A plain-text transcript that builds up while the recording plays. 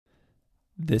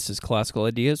This is Classical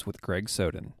Ideas with Greg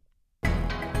Soden.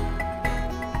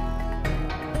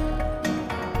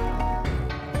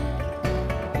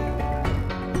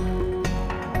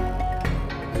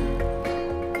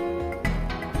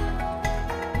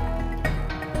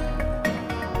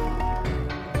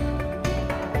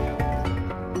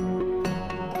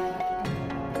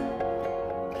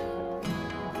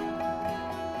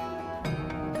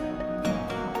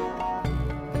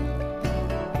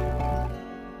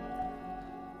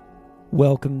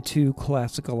 Welcome to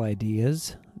Classical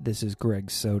Ideas. This is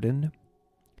Greg Soden.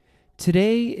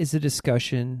 Today is a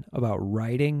discussion about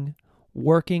writing,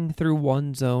 working through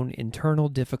one's own internal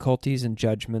difficulties and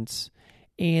judgments,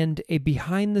 and a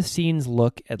behind-the-scenes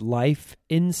look at life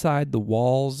inside the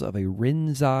walls of a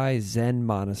Rinzai Zen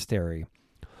monastery,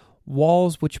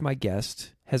 walls which my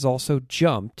guest has also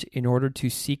jumped in order to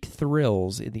seek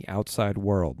thrills in the outside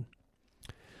world.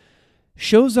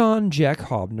 Shozan Jack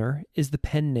Haubner is the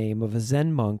pen name of a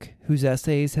Zen monk whose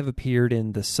essays have appeared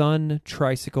in The Sun,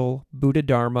 Tricycle, Buddha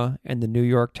Dharma, and the New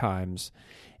York Times,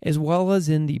 as well as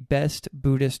in the Best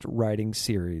Buddhist Writing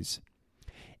series.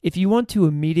 If you want to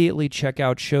immediately check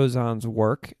out Shozan's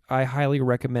work, I highly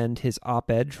recommend his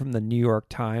op-ed from the New York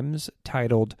Times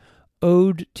titled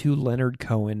Ode to Leonard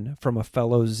Cohen from a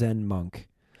Fellow Zen Monk,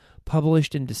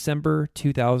 published in December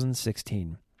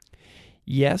 2016.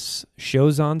 Yes,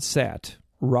 Shozan sat,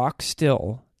 rock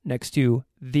still, next to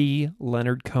the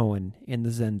Leonard Cohen in the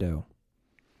Zendo.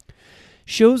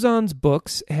 Shozan's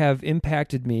books have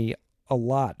impacted me a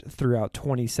lot throughout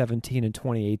 2017 and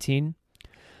 2018.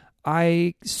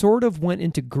 I sort of went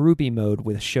into groupie mode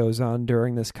with Shozan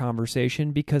during this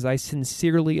conversation because I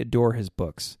sincerely adore his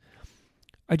books.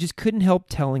 I just couldn't help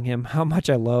telling him how much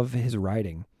I love his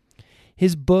writing.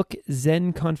 His book,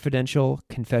 Zen Confidential: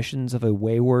 Confessions of a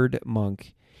Wayward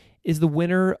Monk, is the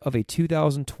winner of a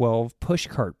 2012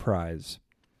 Pushcart Prize.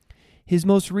 His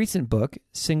most recent book,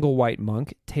 Single White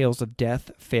Monk: Tales of Death,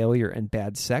 Failure, and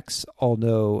Bad Sex,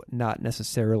 although not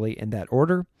necessarily in that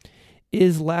order,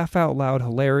 is laugh-out-loud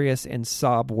hilarious and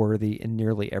sob-worthy in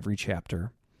nearly every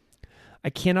chapter. I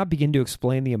cannot begin to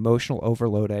explain the emotional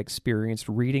overload I experienced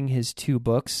reading his two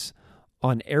books,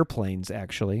 on airplanes,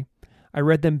 actually. I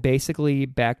read them basically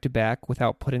back-to-back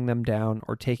without putting them down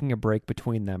or taking a break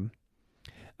between them.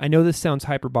 I know this sounds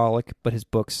hyperbolic, but his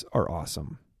books are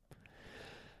awesome.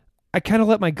 I kind of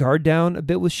let my guard down a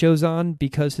bit with Shozan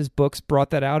because his books brought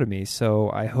that out of me, so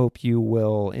I hope you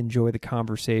will enjoy the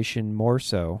conversation more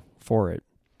so for it.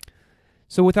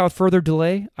 So without further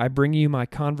delay, I bring you my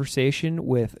conversation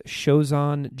with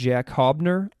Shozan Jack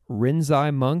Haubner,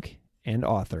 Rinzai monk and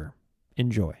author.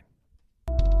 Enjoy.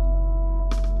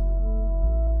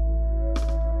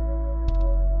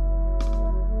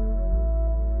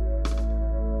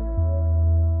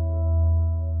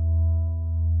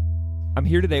 I'm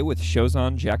here today with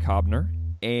Shozan Jack Haubner,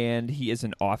 and he is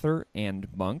an author and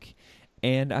monk.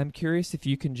 And I'm curious if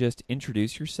you can just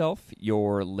introduce yourself,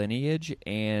 your lineage,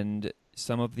 and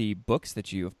some of the books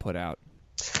that you have put out.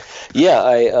 Yeah,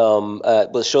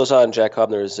 Shozan Jack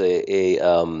Haubner is a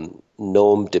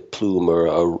nom de plume,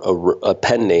 or a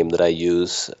pen name that I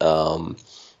use. Kind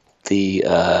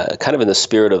of in the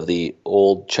spirit of the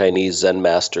old Chinese Zen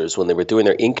masters, when they were doing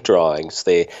their ink drawings,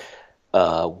 they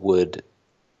would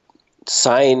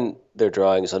sign their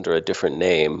drawings under a different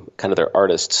name, kind of their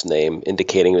artist's name,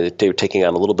 indicating that they were taking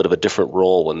on a little bit of a different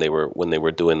role when they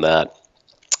were doing that.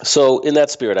 So in that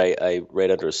spirit, I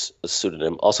write under a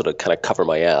pseudonym, also to kind of cover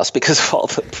my ass because of all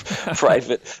the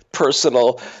private,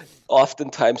 personal,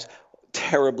 oftentimes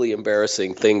terribly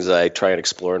embarrassing things I try and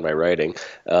explore in my writing.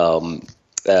 But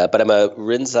I'm a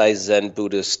Rinzai Zen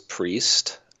Buddhist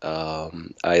priest.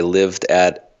 I lived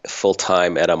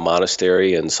full-time at a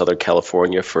monastery in Southern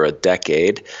California for a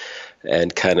decade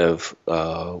and kind of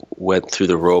went through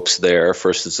the ropes there,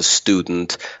 first as a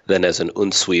student, then as an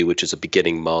unsui, which is a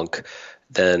beginning monk.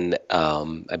 Then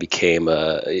I became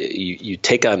you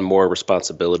take on more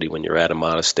responsibility when you're at a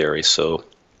monastery. So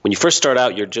when you first start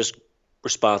out, you're just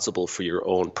responsible for your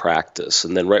own practice.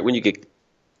 And then right when you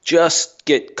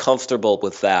get comfortable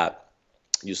with that,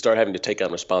 you start having to take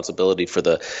on responsibility for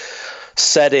the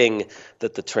setting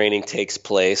that the training takes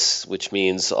place, which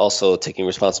means also taking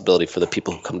responsibility for the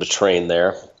people who come to train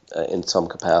there in some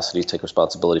capacity, take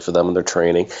responsibility for them and their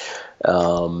training.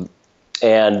 And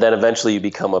then eventually you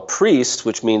become a priest,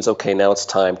 which means, okay, now it's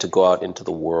time to go out into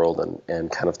the world and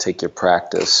kind of take your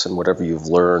practice and whatever you've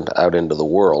learned out into the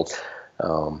world.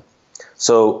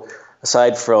 So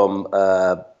aside from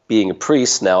being a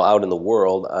priest now out in the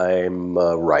world, I'm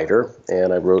a writer,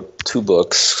 and I wrote 2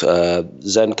 books,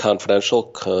 Zen Confidential,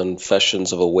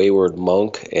 Confessions of a Wayward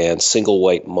Monk, and Single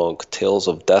White Monk, Tales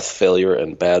of Death, Failure,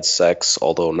 and Bad Sex,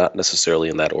 although not necessarily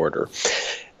in that order.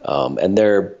 And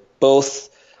they're both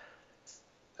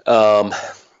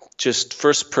just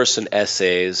first-person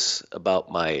essays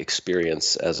about my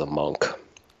experience as a monk,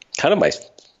 kind of my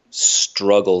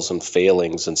struggles and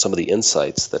failings and some of the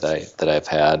insights that I've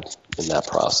had in that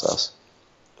process.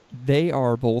 They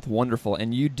are both wonderful,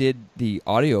 and you did the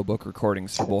audiobook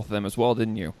recordings for both of them as well,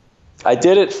 didn't you? I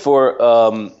did it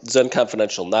for Zen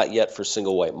Confidential, not yet for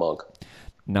Single White Monk.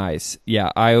 Nice.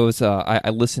 Yeah, I was. I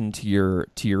listened to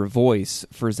your voice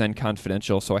for Zen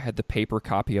Confidential, so I had the paper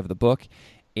copy of the book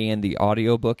and the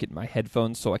audiobook in my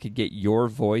headphones so I could get your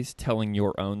voice telling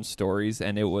your own stories,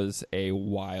 and it was a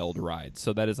wild ride.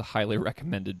 So that is a highly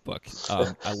recommended book.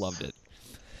 I loved it.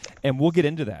 And we'll get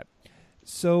into that.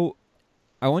 So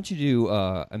I want you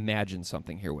to imagine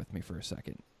something here with me for a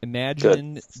second.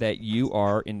 Imagine that you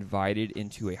are invited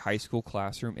into a high school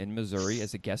classroom in Missouri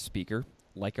as a guest speaker,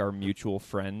 like our mutual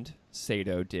friend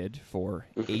Sato did for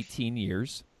 18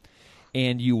 years.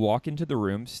 And you walk into the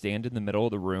room, stand in the middle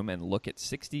of the room, and look at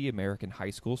 60 American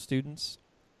high school students,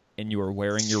 and you are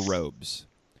wearing your robes.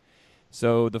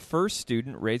 So the first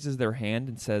student raises their hand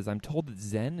and says, "I'm told that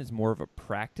Zen is more of a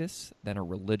practice than a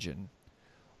religion.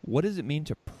 What does it mean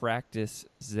to practice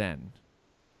Zen?"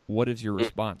 What is your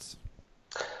response?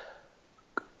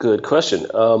 Good question.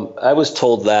 I was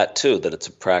told that too, that it's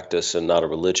a practice and not a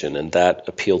religion, and that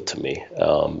appealed to me.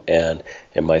 And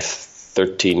in my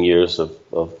 13 years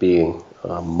of being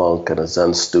a monk and a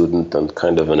Zen student and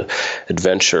kind of an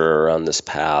adventurer on this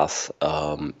path,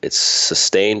 it's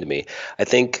sustained me. I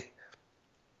think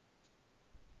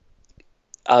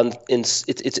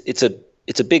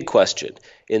it's a big question.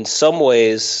 In some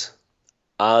ways,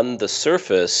 on the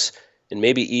surface, and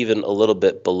maybe even a little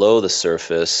bit below the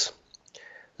surface,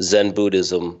 Zen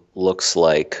Buddhism looks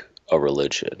like a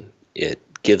religion. It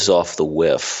gives off the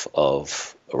whiff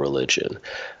of a religion,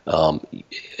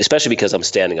 especially because I'm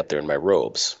standing up there in my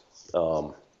robes.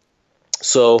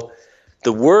 So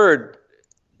the word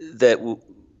that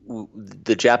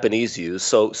the Japanese use,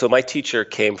 so my teacher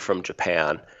came from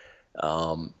Japan,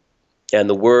 and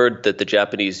the word that the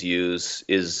Japanese use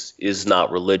is not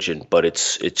religion, but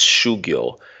it's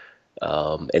shugyo,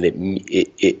 and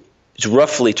it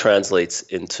roughly translates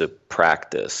into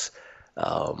practice,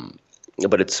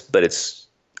 but it's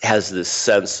has this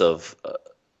sense of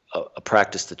a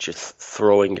practice that you're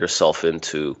throwing yourself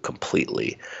into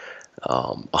completely,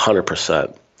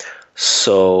 100%.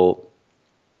 So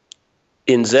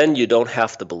in Zen, you don't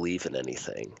have to believe in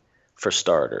anything, for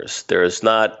starters. There is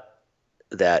not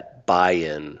that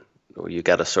buy-in where you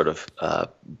got to sort of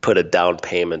put a down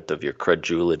payment of your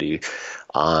credulity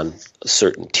on a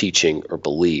certain teaching or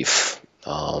belief.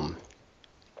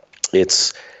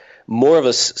 It's more of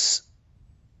a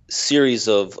series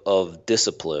of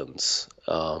disciplines,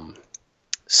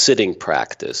 sitting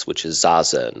practice, which is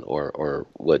zazen, or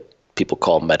what people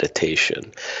call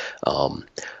meditation,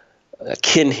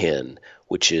 kinhin,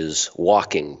 which is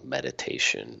walking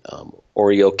meditation,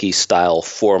 oryoki-style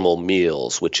formal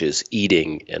meals, which is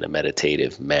eating in a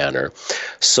meditative manner.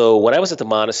 So when I was at the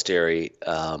monastery,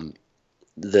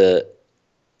 the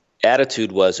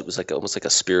attitude was it was like almost like a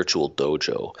spiritual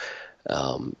dojo.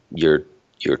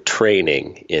 You're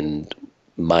training in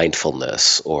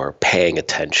mindfulness or paying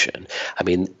attention. I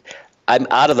mean, I'm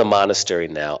out of the monastery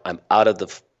now. I'm out of the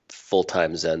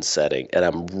full-time Zen setting, and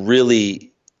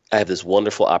I have this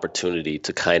wonderful opportunity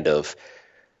to kind of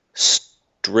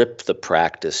strip the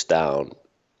practice down,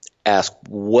 ask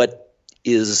what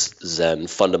is Zen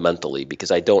fundamentally, because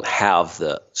I don't have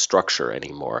the structure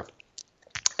anymore.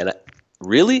 And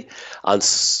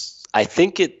I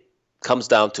think it comes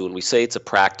down to, when we say it's a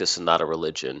practice and not a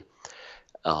religion,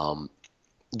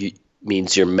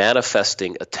 means you're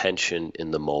manifesting attention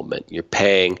in the moment. You're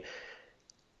paying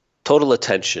total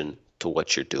attention to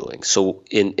what you're doing. So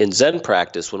in Zen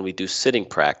practice, when we do sitting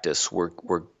practice,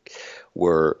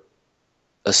 we're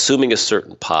assuming a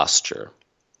certain posture.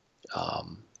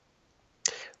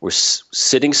 We're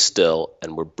sitting still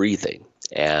and we're breathing,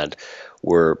 and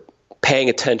we're paying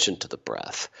attention to the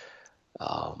breath.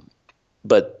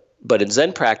 But in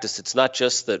Zen practice, it's not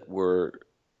just that we're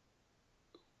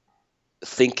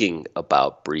thinking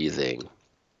about breathing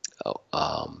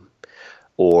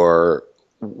or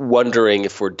wondering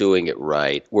if we're doing it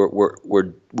right.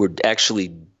 We're actually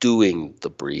doing the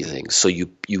breathing. So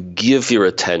you give your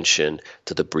attention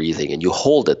to the breathing and you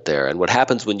hold it there. And what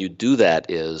happens when you do that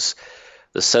is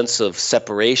the sense of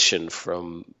separation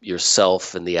from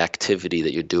yourself and the activity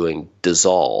that you're doing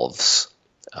dissolves.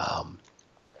 And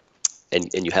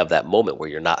you have that moment where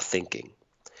you're not thinking,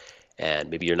 and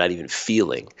maybe you're not even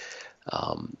feeling.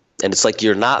 And it's like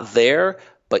you're not there,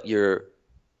 but your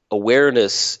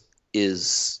awareness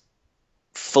is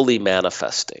fully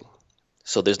manifesting.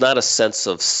 So there's not a sense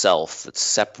of self that's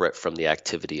separate from the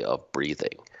activity of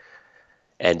breathing.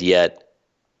 And yet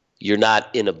you're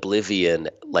not in oblivion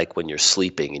like when you're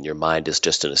sleeping and your mind is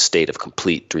just in a state of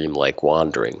complete dreamlike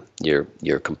wandering. You're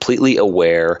completely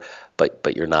aware,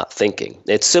 but you're not thinking.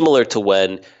 It's similar to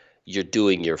when you're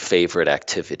doing your favorite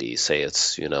activity. Say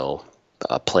it's,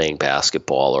 playing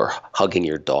basketball or hugging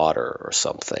your daughter or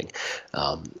something.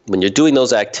 When you're doing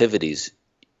those activities,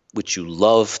 which you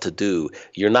love to do,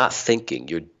 you're not thinking,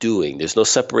 you're doing. There's no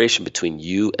separation between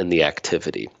you and the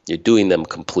activity. You're doing them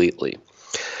completely.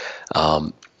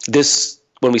 When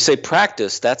we say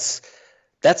practice,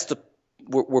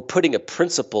 we're putting a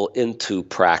principle into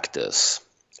practice.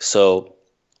 So,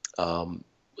 and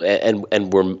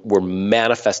we're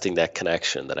manifesting that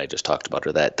connection that I just talked about,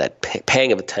 or that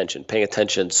paying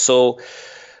attention so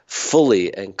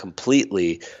fully and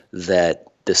completely that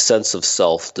the sense of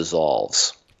self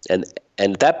dissolves. And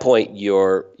at that point,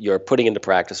 you're putting into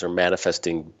practice or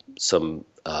manifesting some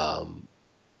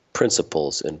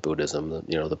principles in Buddhism.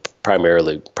 The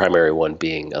primary one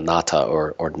being anatta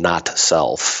or not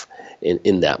self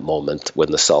in that moment when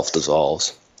the self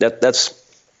dissolves. That's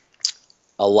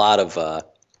a lot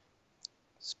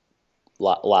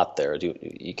there.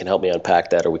 You can help me unpack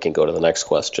that, or we can go to the next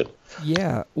question.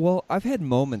 Yeah, well, I've had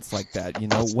moments like that,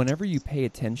 whenever you pay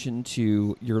attention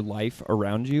to your life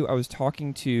around you. I was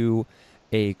talking to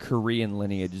a Korean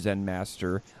lineage Zen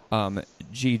master,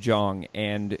 Ji Jong,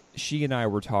 and she and I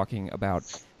were talking about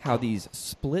how these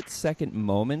split-second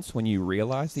moments when you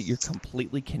realize that you're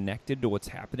completely connected to what's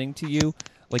happening to you,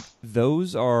 like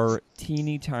those are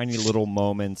teeny tiny little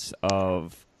moments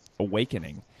of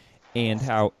awakening. And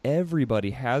how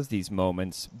everybody has these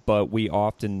moments, but we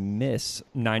often miss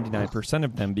 99%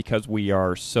 of them because we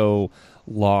are so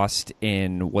lost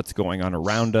in what's going on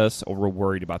around us, or we're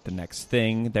worried about the next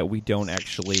thing, that we don't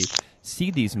actually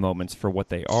see these moments for what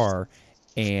they are,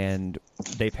 and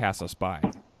they pass us by.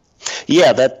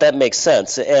 Yeah, that makes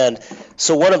sense. And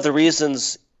so one of the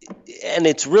reasons, and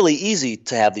it's really easy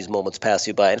to have these moments pass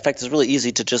you by. In fact, it's really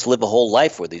easy to just live a whole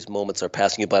life where these moments are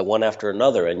passing you by one after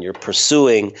another, and you're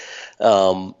pursuing,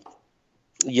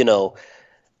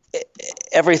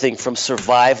 everything from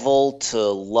survival to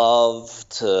love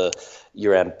to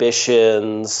your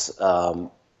ambitions, and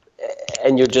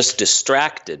you're just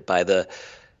distracted by the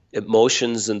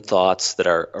emotions and thoughts that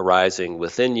are arising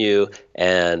within you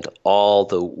and all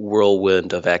the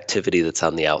whirlwind of activity that's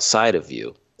on the outside of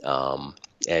you.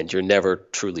 And you're never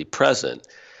truly present.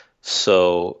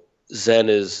 So Zen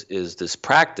is this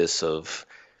practice of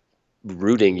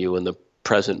rooting you in the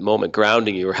present moment,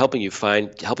 grounding you, or helping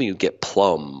you get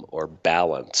plumb or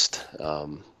balanced,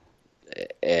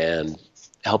 and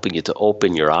helping you to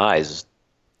open your eyes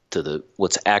to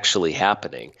what's actually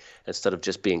happening instead of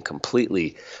just being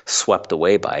completely swept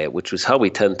away by it, which is how we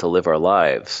tend to live our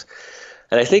lives.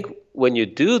 And I think when you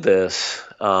do this,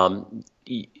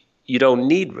 you don't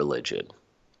need religion.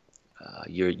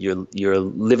 You're a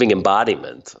living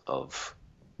embodiment of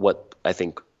what I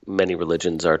think many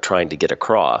religions are trying to get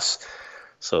across.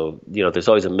 So, there's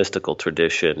always a mystical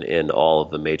tradition in all of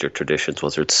the major traditions,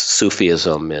 whether it's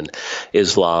Sufism and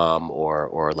Islam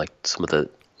or like some of the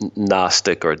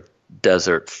Gnostic or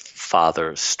Desert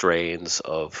Father strains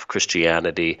of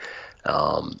Christianity.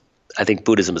 I think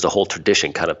Buddhism is a whole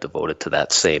tradition kind of devoted to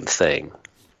that same thing.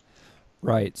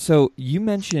 Right. So you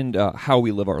mentioned how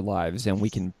we live our lives, and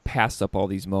we can pass up all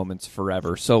these moments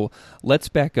forever. So let's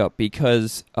back up,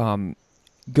 because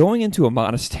going into a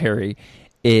monastery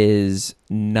is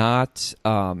not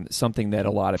something that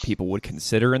a lot of people would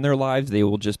consider in their lives. They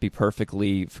will just be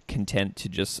perfectly content to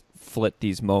just flit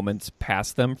these moments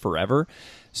past them forever.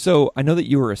 So I know that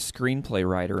you were a screenplay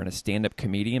writer and a stand-up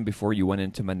comedian before you went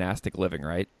into monastic living,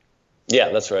 right? Yeah,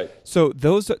 that's right. So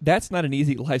that's not an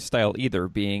easy lifestyle either,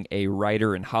 being a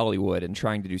writer in Hollywood and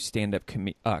trying to do stand-up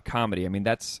comedy. I mean,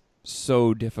 that's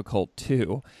so difficult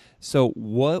too. So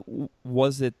what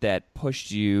was it that pushed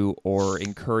you or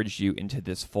encouraged you into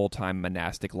this full-time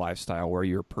monastic lifestyle where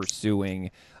you're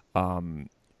pursuing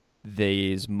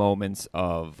these moments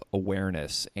of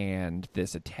awareness and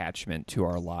this attachment to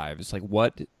our lives? Like,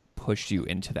 what pushed you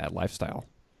into that lifestyle?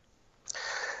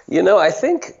 I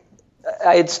think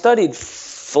I had studied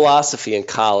philosophy in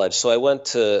college, so I went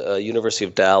to University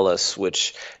of Dallas,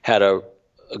 which had a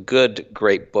a good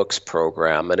Great Books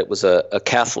program, and it was a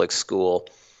Catholic school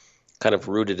kind of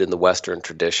rooted in the Western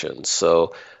tradition.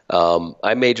 So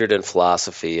I majored in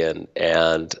philosophy,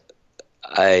 and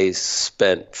I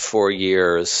spent 4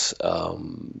 years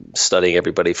studying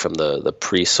everybody from the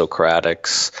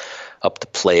pre-Socratics up to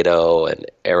Plato and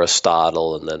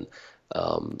Aristotle, and then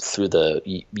through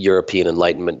the European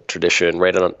Enlightenment tradition,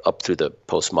 right on up through the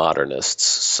postmodernists.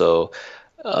 So,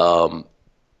 and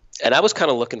I was kind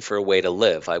of looking for a way to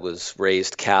live. I was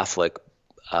raised Catholic,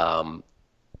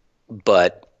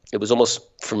 but it was almost,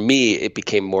 for me, it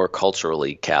became more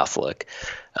culturally Catholic.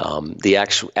 The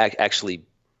actually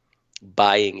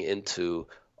buying into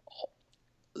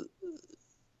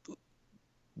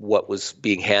what was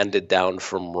being handed down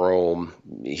from Rome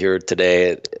here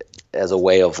today as a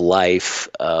way of life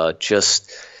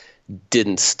just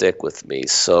didn't stick with me.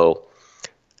 So,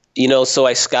 so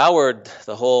I scoured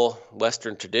the whole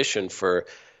Western tradition for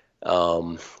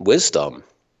wisdom,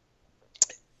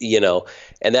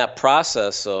 and that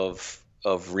process of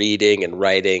reading and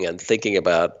writing and thinking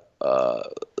about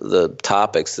the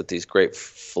topics that these great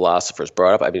philosophers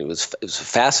brought up. I mean, it was a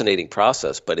fascinating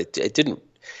process, but it didn't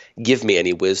give me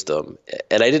any wisdom,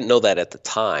 and I didn't know that at the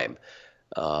time.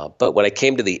 But when I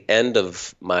came to the end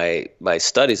of my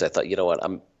studies, I thought, you know what,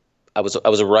 I was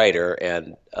a writer,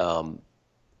 and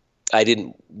I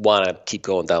didn't want to keep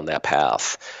going down that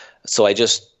path, so I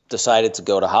just decided to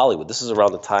go to Hollywood. This is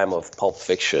around the time of Pulp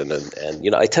Fiction,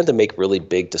 and I tend to make really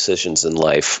big decisions in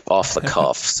life off the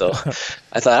cuff. So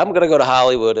I thought, I'm going to go to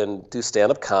Hollywood and do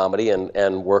stand-up comedy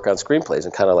and work on screenplays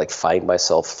and kind of like find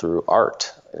myself through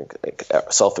art,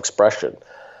 self-expression.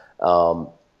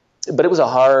 But it was a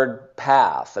hard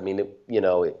path. I mean,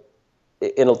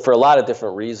 for a lot of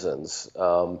different reasons.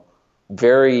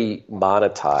 Very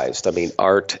monetized. I mean,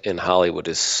 art in Hollywood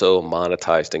is so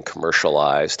monetized and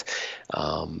commercialized,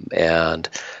 and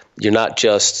you're not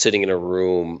just sitting in a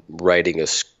room writing a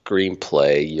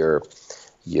screenplay.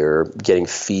 You're getting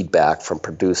feedback from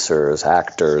producers,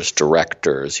 actors,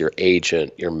 directors, your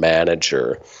agent, your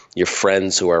manager, your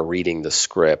friends who are reading the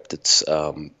script. It's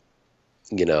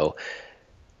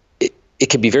it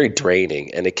can be very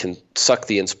draining, and it can suck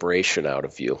the inspiration out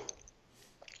of you.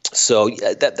 So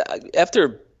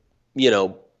after,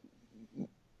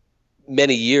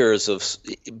 many years of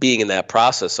being in that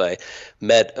process, I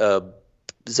met a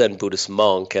Zen Buddhist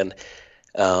monk, and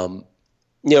around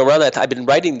that time, I've been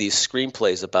writing these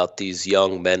screenplays about these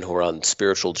young men who are on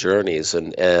spiritual journeys,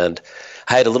 and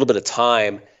I had a little bit of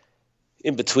time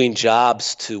in between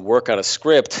jobs to work on a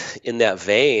script in that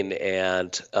vein,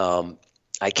 and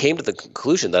I came to the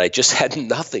conclusion that I just had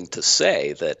nothing to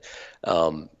say, that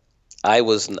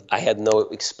I had no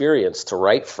experience to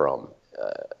write from.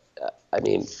 I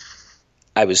mean,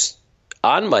 I was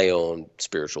on my own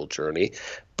spiritual journey,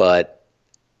 but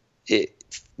it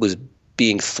was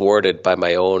being thwarted by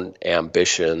my own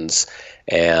ambitions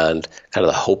and kind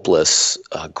of the hopeless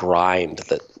grind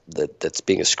that's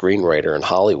being a screenwriter in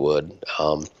Hollywood.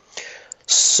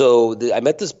 So I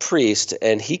met this priest,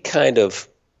 and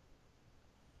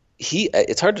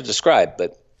it's hard to describe,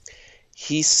 but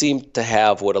he seemed to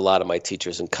have what a lot of my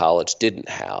teachers in college didn't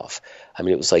have. I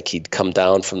mean, it was like he'd come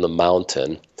down from the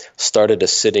mountain, started a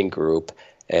sitting group,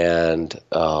 and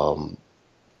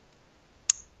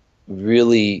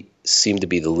really seemed to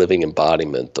be the living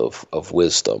embodiment of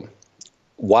wisdom,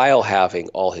 while having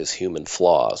all his human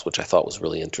flaws, which I thought was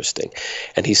really interesting.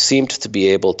 And he seemed to be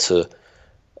able to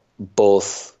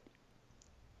both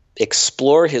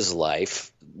explore his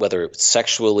life, whether it's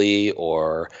sexually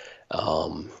or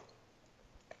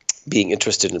being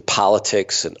interested in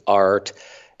politics and art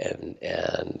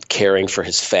and caring for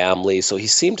his family. So he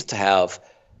seemed to have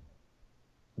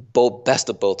best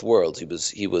of both worlds.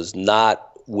 He was not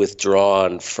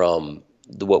withdrawn from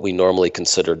what we normally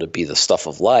consider to be the stuff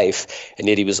of life, and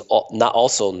yet he was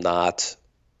not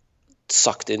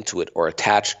sucked into it or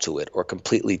attached to it or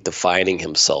completely defining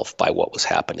himself by what was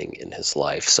happening in his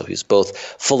life. So he's both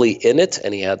fully in it,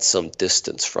 and he had some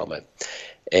distance from it.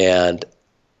 And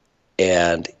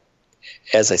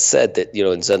as I said, that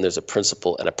in Zen there's a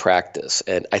principle and a practice,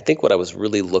 and I think what I was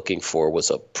really looking for was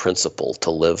a principle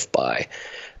to live by,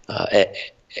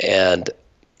 and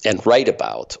write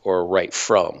about or write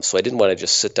from. So I didn't want to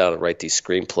just sit down and write these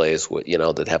screenplays,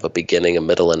 that have a beginning, a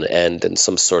middle, and an end, and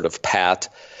some sort of pat,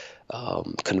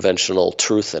 conventional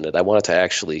truth in it. I wanted to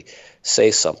actually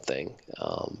say something,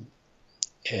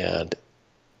 and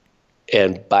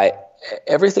by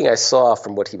everything I saw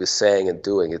from what he was saying and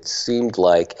doing, it seemed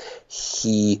like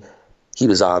he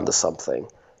was on to something.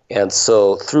 And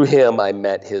so through him, I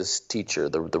met his teacher,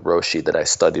 the Roshi that I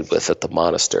studied with at the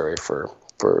monastery for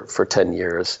for 10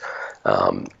 years.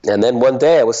 And then one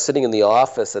day I was sitting in the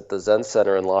office at the Zen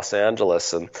Center in Los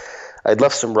Angeles, and I'd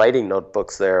left some writing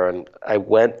notebooks there, and I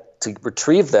went to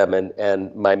retrieve them,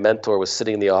 and my mentor was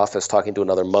sitting in the office talking to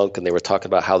another monk, and they were talking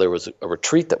about how there was a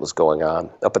retreat that was going on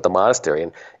up at the monastery.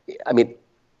 And I mean,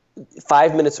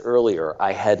 5 minutes earlier,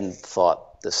 I hadn't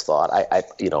thought this thought. I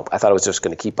thought I was just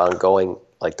going to keep on going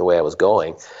like the way I was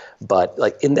going. But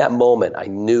like in that moment, I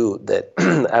knew that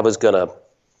I was going to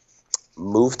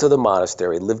move to the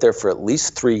monastery, live there for at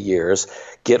least 3 years,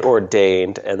 get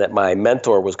ordained, and that my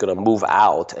mentor was going to move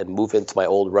out and move into my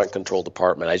old rent-controlled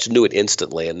apartment. I just knew it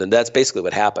instantly, and then that's basically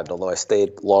what happened, although I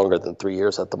stayed longer than 3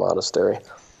 years at the monastery.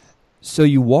 So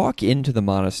you walk into the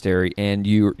monastery and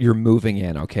you're moving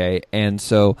in, okay? And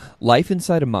so life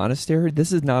inside a monastery,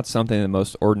 this is not something that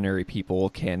most ordinary people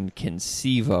can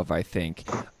conceive of, I think,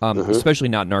 especially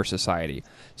not in our society.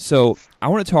 So I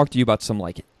want to talk to you about some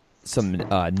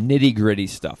nitty-gritty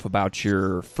stuff about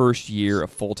your first year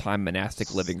of full-time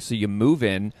monastic living. So you move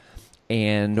in,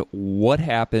 and what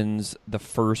happens the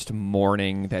first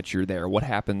morning that you're there?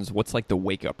 What's like the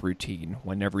wake-up routine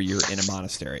whenever you're in a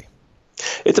monastery?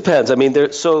 It depends. I mean,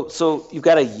 so you've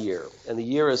got a year, and the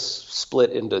year is split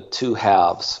into two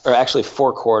halves, or actually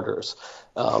 4 quarters.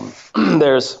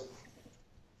 It's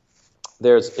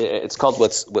called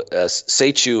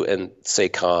Seichu and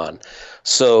Seikan.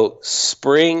 So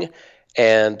spring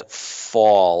and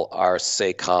fall are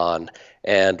Seikan,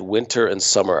 and winter and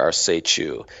summer are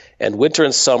Seichu. And winter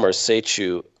and summer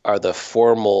Seichu are the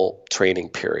formal training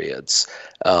periods,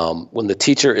 when the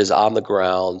teacher is on the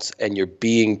grounds and you're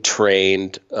being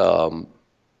trained like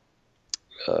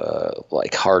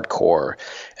hardcore.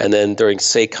 And then during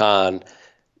Seikan,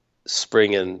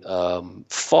 spring and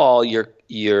fall, you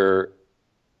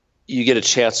get a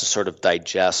chance to sort of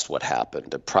digest what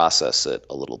happened and process it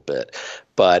a little bit.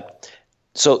 But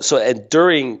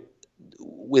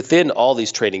within all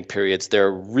these training periods, there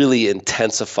are really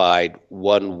intensified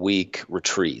 1-week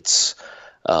retreats.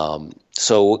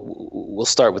 So we'll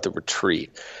start with the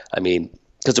retreat. I mean,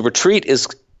 because the retreat is,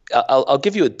 I'll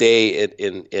give you a day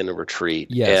in a retreat.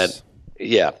 Yes.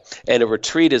 And a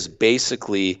retreat is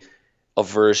basically a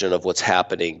version of what's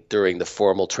happening during the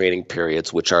formal training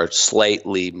periods, which are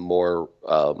slightly more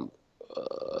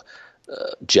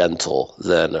gentle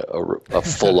than a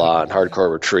full-on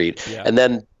hardcore retreat. Yeah. And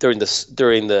then during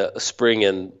the spring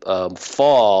and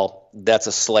fall, that's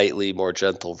a slightly more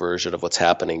gentle version of what's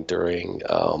happening during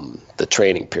the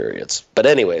training periods. But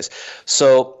anyways,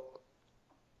 so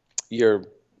you're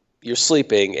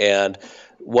sleeping, and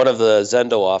one of the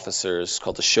Zendo officers,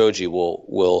 called the shoji,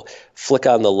 will flick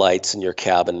on the lights in your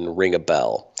cabin and ring a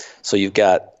bell. So you've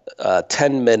got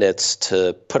 10 minutes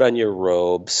to put on your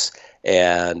robes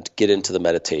and get into the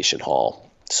meditation hall.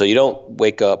 So you don't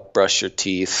wake up, brush your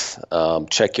teeth,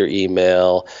 check your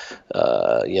email,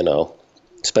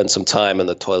 spend some time in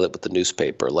the toilet with the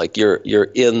newspaper. Like you're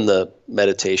in the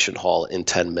meditation hall in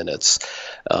 10 minutes.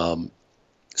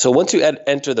 So once you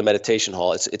enter the meditation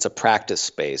hall, it's a practice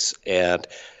space, and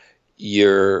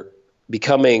you're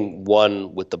becoming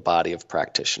one with the body of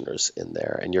practitioners in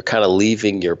there, and you're kind of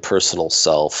leaving your personal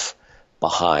self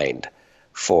behind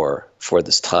for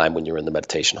this time when you're in the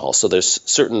meditation hall. So there's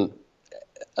certain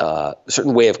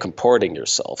way of comporting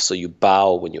yourself. So you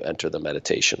bow when you enter the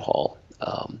meditation hall,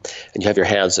 and you have your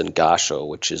hands in gasho,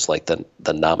 which is like the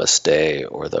namaste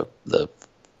or the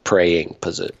praying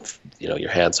position.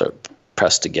 Your hands are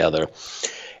pressed together,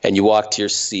 and you walk to your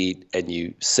seat and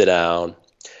you sit down.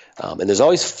 And there's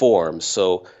always forms.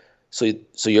 So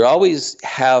you always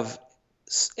have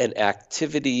an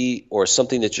activity or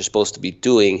something that you're supposed to be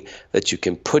doing that you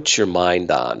can put your mind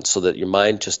on, so that your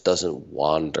mind just doesn't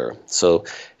wander. So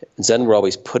in Zen, we're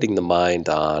always putting the mind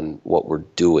on what we're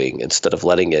doing instead of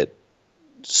letting it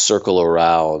circle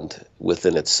around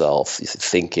within itself,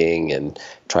 thinking and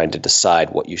trying to decide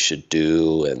what you should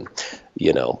do. And,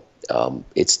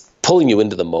 it's pulling you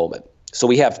into the moment. So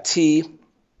we have tea,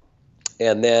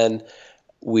 and then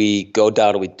we go down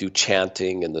and we do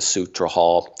chanting in the sutra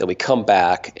hall. Then we come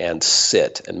back and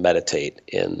sit and meditate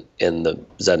in the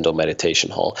Zendo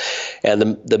meditation hall. And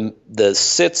the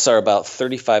sits are about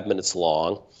 35 minutes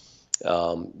long.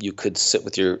 You could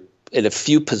sit in a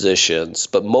few positions,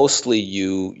 but mostly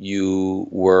Rinzai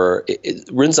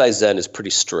Zen is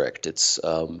pretty strict. It's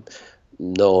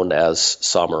known as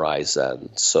Samurai Zen.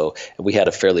 So we had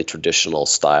a fairly traditional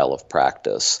style of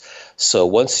practice. So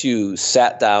once you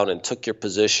sat down and took your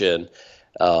position,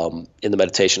 in the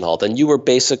meditation hall, then you were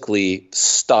basically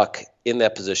stuck in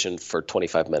that position for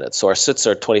 25 minutes. So our sits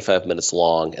are 25 minutes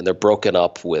long, and they're broken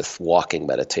up with walking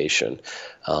meditation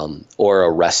or a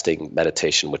resting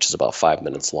meditation, which is about 5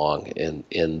 minutes long in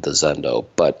the Zendo.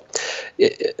 But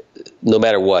no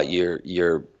matter what,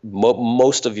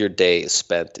 most of your day is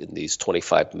spent in these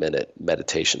 25-minute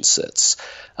meditation sits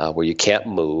where you can't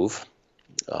move,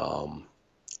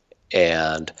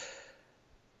 and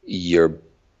you're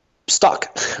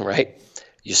stuck, right?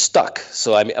 You're stuck.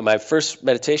 So I mean, my first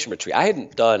meditation retreat, I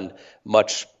hadn't done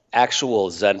much actual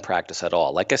Zen practice at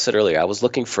all. Like I said earlier, I was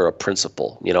looking for a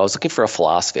principle. I was looking for a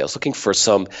philosophy. I was looking for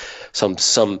some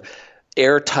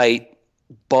airtight,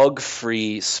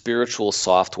 bug-free spiritual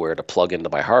software to plug into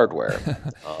my hardware.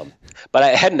 But I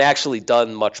hadn't actually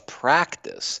done much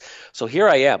practice. So here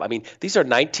I am. I mean, these are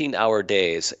 19-hour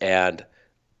days, and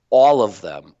all of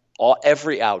them,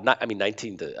 every hour,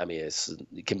 19 to,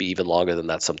 it can be even longer than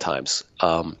that sometimes.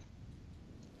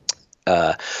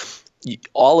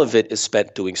 All of it is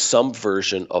spent doing some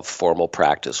version of formal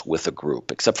practice with a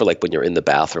group, except for like when you're in the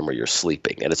bathroom or you're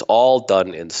sleeping, and it's all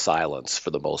done in silence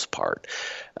for the most part.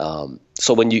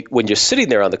 So when you're sitting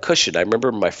there on the cushion, I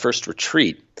remember my first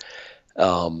retreat.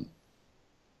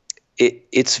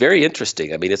 It's very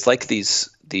interesting. I mean, it's like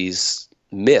these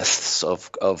myths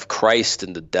of Christ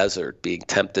in the desert being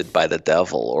tempted by the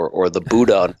devil, or the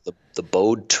Buddha on the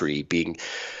Bodh tree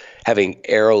having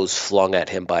arrows flung at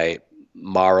him by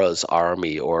Mara's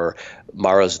army, or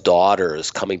Mara's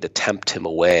daughters coming to tempt him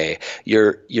away.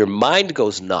 Your mind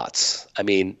goes nuts. I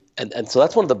mean, and so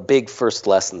that's one of the big first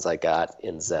lessons I got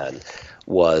in Zen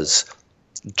was,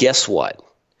 guess what?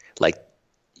 Like,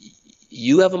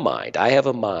 you have a mind, I have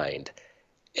a mind,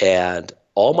 and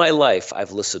all my life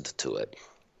I've listened to it.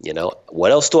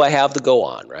 What else do I have to go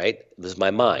on, right? This is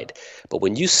my mind. But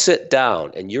when you sit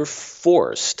down and you're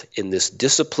forced in this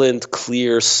disciplined,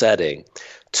 clear setting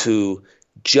to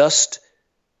just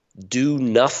do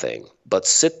nothing but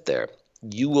sit there,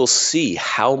 you will see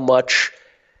how much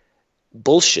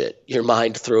bullshit your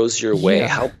mind throws your way,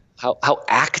 how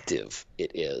active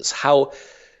it is, how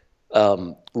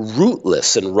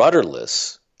rootless and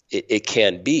rudderless it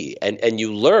can be. And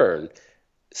you learn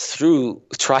through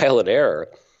trial and error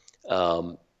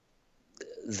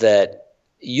that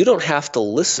you don't have to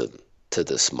listen to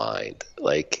this mind.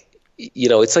 Like,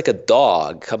 it's like a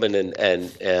dog coming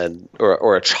in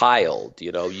or a child.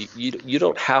 You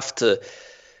don't have to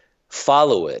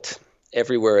follow it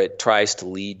everywhere it tries to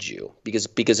lead you,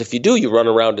 because if you do, you run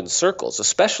around in circles,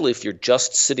 especially if you're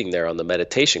just sitting there on the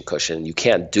meditation cushion and you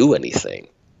can't do anything.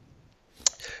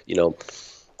 You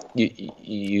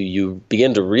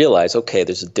begin to realize, okay,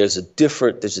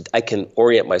 I can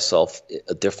orient myself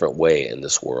a different way in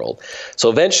this world. So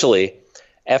eventually,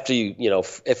 after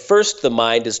at first the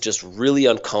mind is just really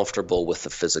uncomfortable with the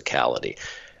physicality,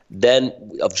 then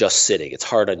of just sitting. It's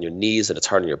hard on your knees, and it's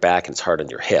hard on your back, and it's hard on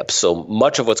your hips. So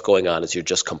much of what's going on is you're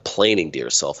just complaining to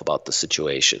yourself about the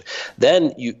situation.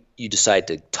 Then you decide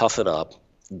to toughen up,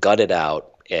 gut it out,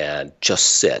 and just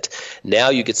sit. Now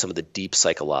you get some of the deep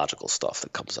psychological stuff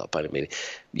that comes up. I mean,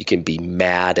 you can be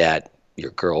mad at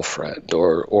your girlfriend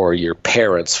or your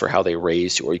parents for how they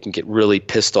raised you, or you can get really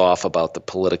pissed off about the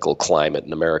political climate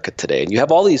in America today. And you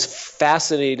have all these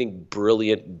fascinating,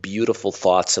 brilliant, beautiful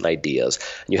thoughts and ideas.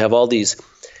 And you have all these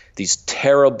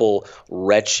terrible,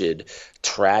 wretched,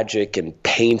 tragic, and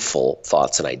painful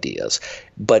thoughts and ideas.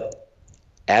 But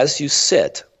as you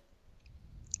sit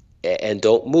and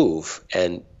don't move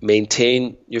and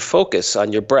maintain your focus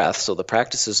on your breath, so the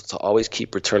practice is to always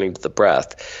keep returning to the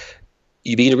breath,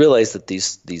 you begin to realize that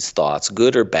these thoughts,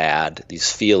 good or bad,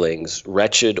 these feelings,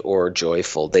 wretched or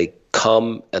joyful, they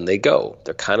come and they go.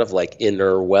 They're kind of like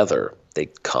inner weather. They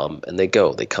come and they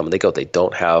go. They come and they go. They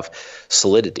don't have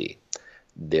solidity.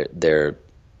 There's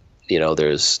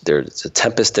a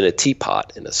tempest in a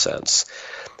teapot, in a sense.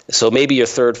 So maybe your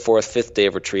third, fourth, fifth day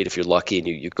of retreat, if you're lucky and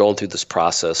you're going through this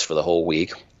process for the whole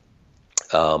week,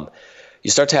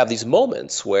 you start to have these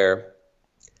moments where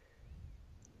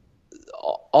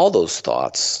all those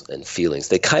thoughts and feelings,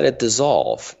 they kind of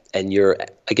dissolve, and you're,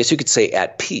 I guess you could say,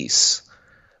 at peace,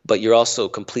 but you're also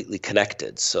completely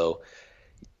connected. So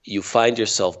you find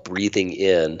yourself breathing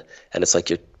in, and it's like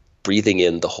you're breathing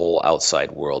in the whole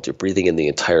outside world. You're breathing in the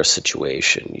entire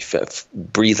situation. You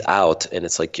breathe out, and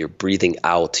it's like you're breathing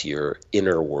out your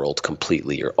inner world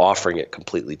completely. You're offering it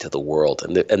completely to the world.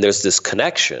 And there's this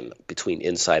connection between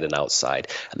inside and outside.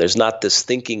 And there's not this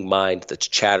thinking mind that's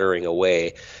chattering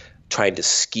away, trying to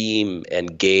scheme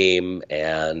and game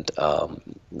and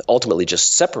ultimately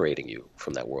just separating you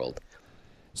from that world.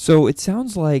 So it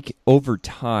sounds like over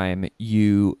time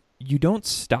you you don't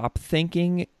stop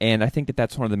thinking, and I think that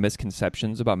that's one of the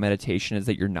misconceptions about meditation is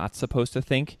that you're not supposed to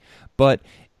think, but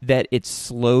that it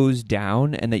slows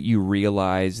down and that you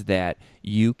realize that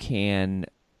you can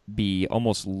be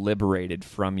almost liberated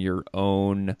from your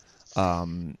own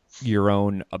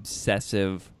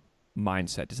obsessive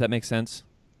mindset. Does that make sense?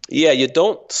 Yeah, you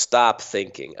don't stop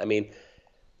thinking. I mean,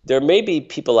 there may be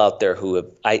people out there who have,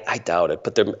 I doubt it,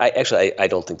 but I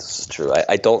don't think this is true.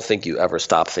 I don't think you ever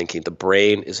stop thinking. The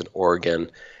brain is an organ,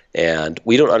 and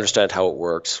we don't understand how it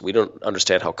works. We don't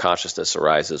understand how consciousness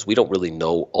arises. We don't really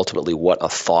know ultimately what a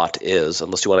thought is,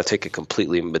 unless you want to take a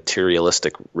completely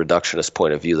materialistic reductionist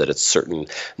point of view that it's certain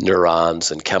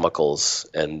neurons and chemicals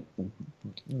and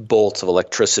bolts of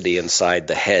electricity inside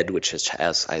the head, which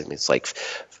has I mean, it's like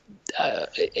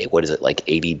what is it, like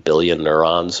 80 billion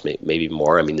neurons, maybe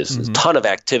more. I mean, there's a ton of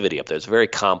activity up there. It's a very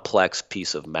complex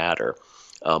piece of matter.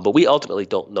 But we ultimately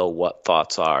don't know what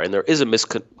thoughts are. And there is a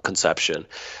misconception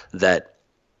that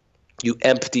you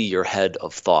empty your head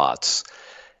of thoughts,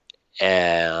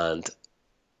 and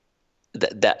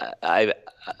that's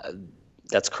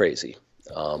crazy.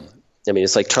 I mean,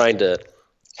 it's like trying to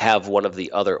have one of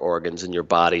the other organs in your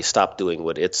body stop doing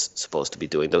what it's supposed to be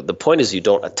doing. The point is you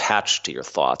don't attach to your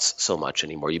thoughts so much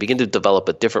anymore. You begin to develop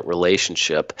a different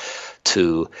relationship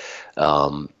to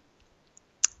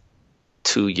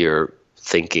your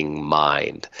thinking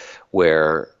mind,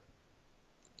 where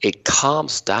it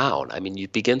calms down. I mean, you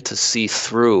begin to see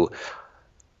through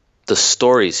the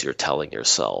stories you're telling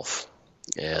yourself,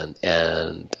 and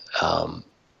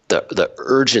the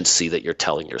urgency that you're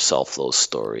telling yourself those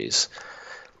stories.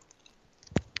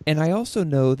 And I also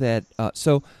know that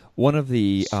so one of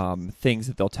the things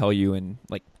that they'll tell you in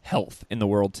like health in the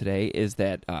world today is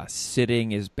that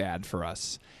sitting is bad for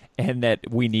us, and that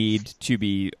we need to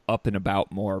be up and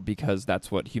about more because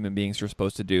that's what human beings are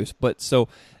supposed to do. But so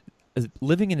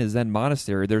living in a Zen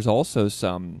monastery, there's also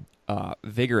some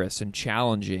vigorous and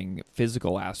challenging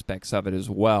physical aspects of it as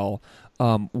well.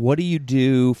 What do you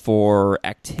do for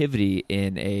activity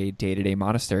in a day-to-day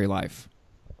monastery life?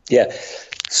 Yeah.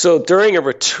 So during a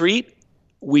retreat,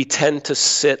 we tend to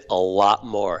sit a lot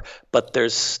more, but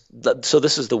so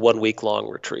this is the 1 week long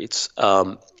retreats.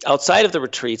 Outside of the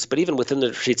retreats, but even within the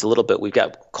retreats a little bit, we've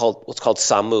got what's called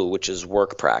samu, which is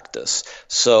work practice.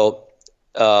 So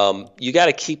you got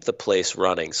to keep the place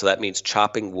running. So that means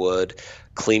chopping wood,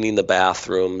 cleaning the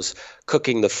bathrooms,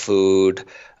 cooking the food,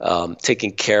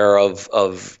 taking care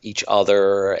of each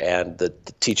other and the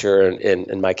teacher.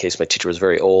 In my case, my teacher was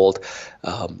very old.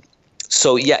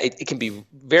 So yeah, it can be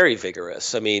very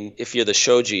vigorous. I mean, if you're the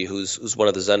shoji, who's one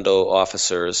of the Zendo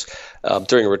officers,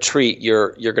 during a retreat,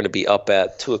 you're going to be up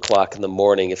at 2:00 in the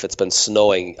morning if it's been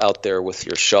snowing out there with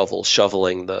your shovel,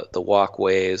 shoveling the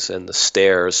walkways and the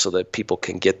stairs so that people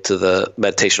can get to the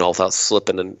meditation hall without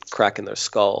slipping and cracking their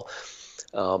skull.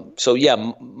 So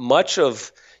yeah, much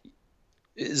of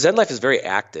Zen life is very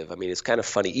active. I mean, it's kind of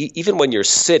funny. Even when you're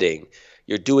sitting,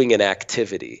 you're doing an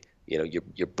activity. You know,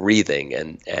 you're breathing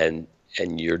and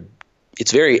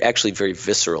it's actually very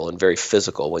visceral and very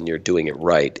physical when you're doing it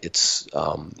right. It's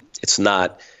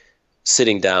not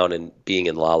sitting down and being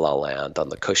in la la land on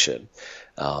the cushion.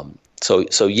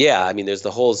 So yeah, I mean, there's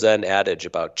the whole Zen adage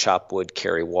about chop wood,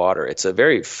 carry water. It's a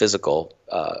very physical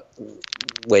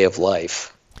way of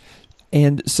life.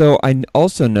 And so I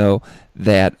also know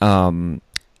that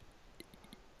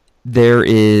there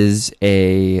is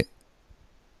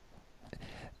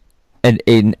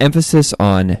an emphasis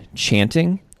on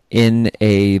chanting in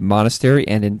a monastery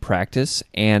and in practice.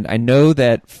 And I know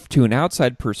that to an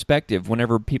outside perspective,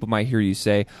 whenever people might hear you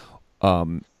say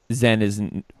Zen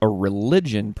isn't a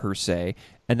religion per se,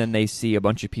 and then they see a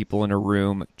bunch of people in a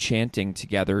room chanting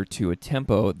together to a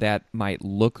tempo, that might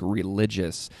look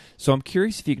religious. So I'm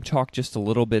curious if you can talk just a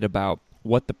little bit about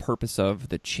what the purpose of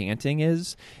the chanting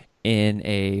is in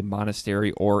a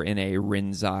monastery or in a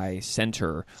Rinzai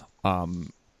center,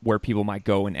 where people might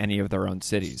go in any of their own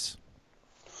cities.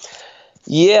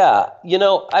 Yeah,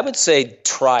 I would say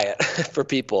try it for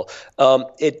people.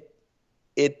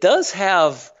 It does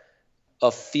have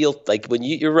a feel like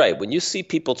you're right. When you see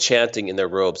people chanting in their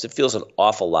robes, it feels an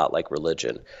awful lot like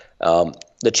religion.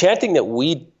 The chanting that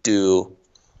we do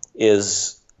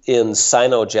is in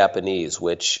Sino-Japanese,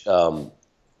 which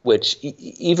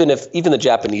even the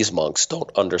Japanese monks don't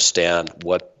understand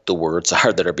what the words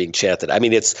are that are being chanted. I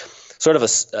mean, it's sort of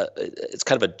it's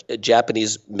kind of a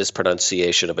Japanese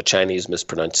mispronunciation of a Chinese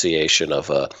mispronunciation of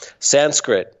a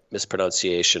Sanskrit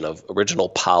mispronunciation of original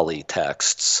Pali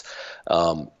texts.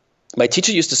 My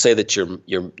teacher used to say that you're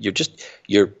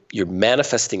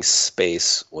manifesting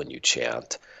space when you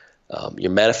chant.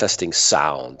 you're manifesting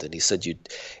sound. And he said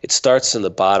it starts in the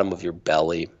bottom of your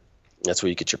belly. That's where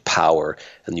you get your power,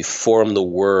 and you form the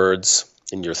words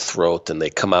in your throat, and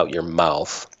they come out your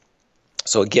mouth.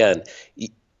 So again,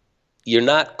 you're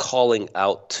not calling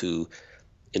out to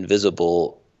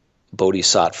invisible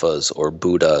bodhisattvas or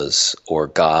Buddhas or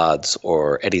gods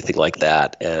or anything like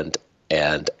that, and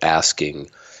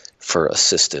asking for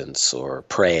assistance or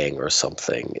praying or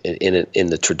something in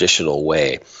the traditional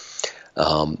way.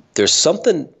 There's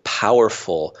something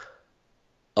powerful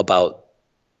about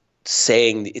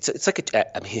saying it's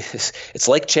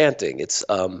like chanting. It's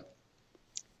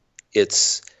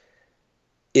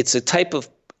a type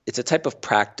of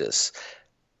practice.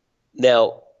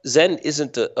 Now, Zen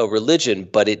isn't a religion,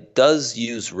 but it does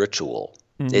use ritual.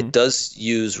 Mm-hmm. It does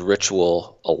use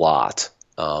ritual a lot.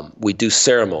 We do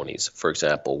ceremonies, for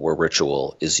example, where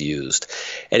ritual is used,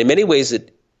 and in many ways,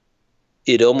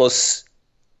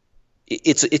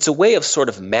 it's a way of sort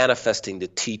of manifesting the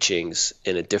teachings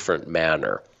in a different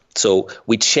manner. So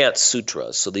we chant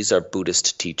sutras. So these are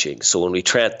Buddhist teachings. So when we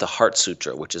chant the Heart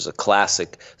Sutra, which is a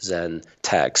classic Zen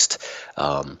text,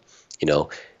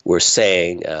 we're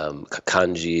saying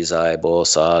Kanji Zaibo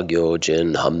Sagyo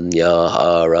Jin Hamya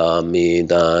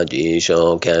Haramida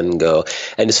Jisho Kengo.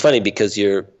 And it's funny because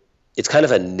it's kind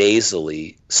of a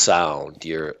nasally sound.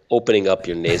 You're opening up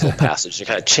your nasal passage. You're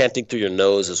kind of chanting through your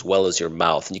nose as well as your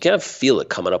mouth. And you kind of feel it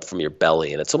coming up from your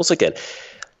belly. And it's almost like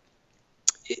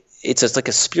it's like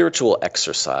a spiritual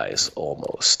exercise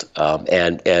almost.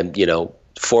 And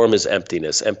form is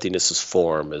emptiness. Emptiness is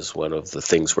form is one of the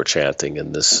things we're chanting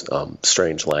in this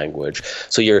strange language.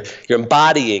 So you're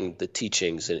embodying the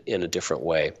teachings in a different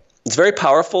way. It's very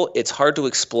powerful. It's hard to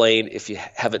explain if you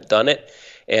haven't done it.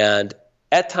 And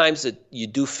at times you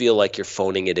do feel like you're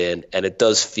phoning it in, and it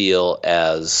does feel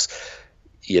as,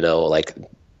 like,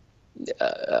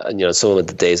 some of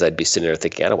the days I'd be sitting there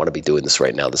thinking, I don't want to be doing this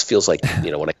right now. This feels like,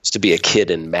 when I used to be a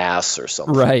kid in mass or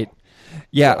something. Right.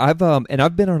 Yeah, I've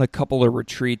been on a couple of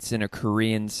retreats in a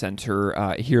Korean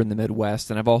center here in the Midwest,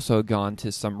 and I've also gone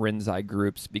to some Rinzai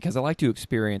groups because I like to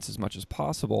experience as much as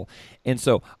possible. And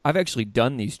so I've actually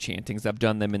done these chantings. I've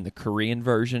done them in the Korean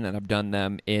version, and I've done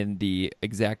them in the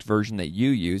exact version that you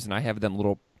use, and I have them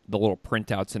the little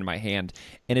printouts in my hand,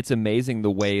 and it's amazing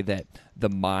the way that the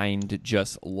mind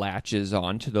just latches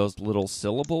onto those little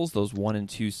syllables, those 1 and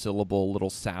 2 syllable little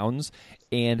sounds,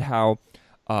 and how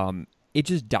it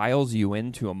just dials you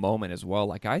into a moment as well.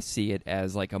 Like I see it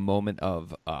as like a moment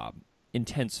of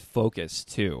intense focus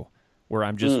too, where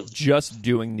I'm just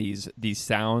doing these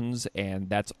sounds, and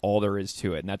that's all there is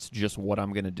to it, and that's just what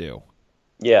I'm going to do.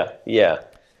 Yeah.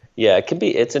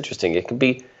 It's interesting.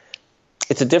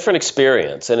 It's a different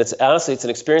experience, and it's an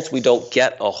experience we don't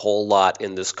get a whole lot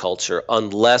in this culture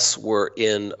unless we're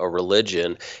in a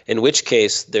religion, in which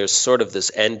case there's sort of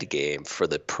this end game for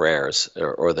the prayers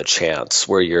or the chants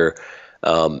where you're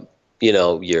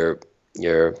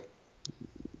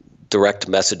direct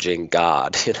messaging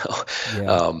God,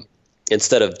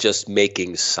 instead of just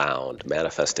making sound,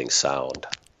 manifesting sound.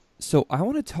 So I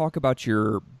want to talk about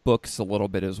your books a little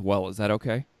bit as well. Is that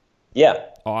okay? Yeah.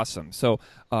 Awesome. So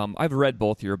I've read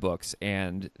both your books,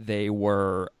 and they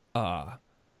were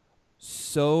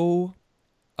so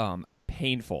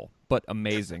painful but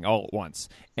amazing all at once.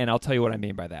 And I'll tell you what I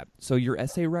mean by that. So your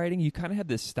essay writing, you kind of had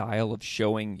this style of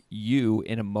showing you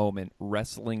in a moment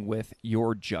wrestling with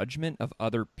your judgment of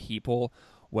other people,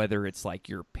 whether it's like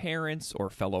your parents or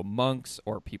fellow monks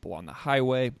or people on the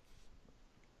highway.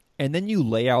 And then you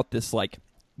lay out this like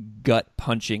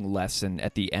gut-punching lesson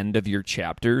at the end of your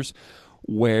chapters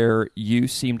where you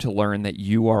seem to learn that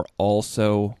you are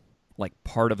also like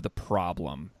part of the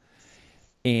problem.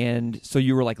 And so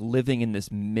you were like living in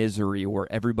this misery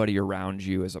where everybody around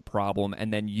you is a problem,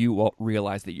 and then you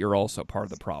realize that you're also part of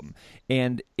the problem.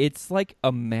 And it's like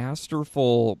a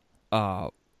masterful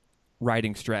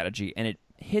writing strategy, and it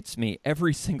hits me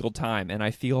every single time, and I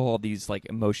feel all these like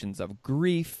emotions of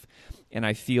grief, and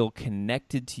I feel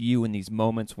connected to you in these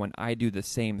moments when I do the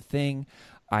same thing.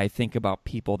 I think about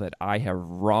people that I have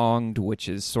wronged, which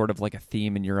is sort of like a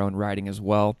theme in your own writing as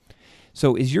well.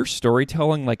 So is your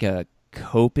storytelling like a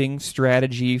coping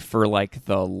strategy for like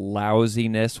the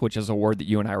lousiness, which is a word that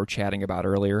you and I were chatting about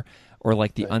earlier, or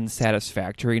like the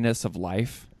unsatisfactoriness of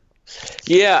life?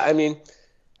 Yeah, I mean,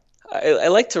 I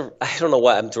like to, I don't know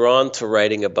why, I'm drawn to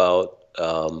writing about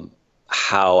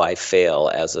how I fail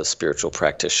as a spiritual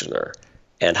practitioner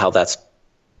and how that's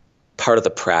part of the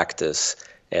practice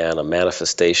and a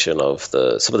manifestation of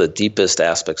some of the deepest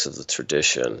aspects of the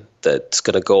tradition that's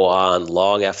going to go on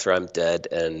long after I'm dead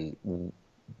and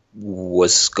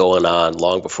was going on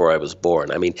long before I was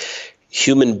born. I mean,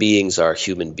 human beings are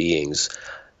human beings,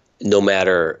 no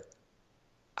matter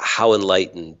how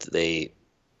enlightened they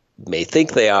may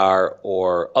think they are,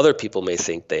 or other people may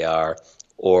think they are,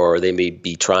 or they may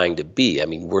be trying to be. I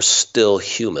mean, we're still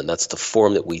human. That's the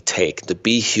form that we take. To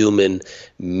be human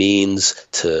means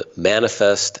to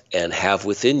manifest and have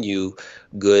within you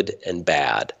good and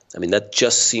bad. I mean, that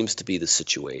just seems to be the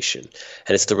situation.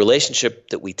 And it's the relationship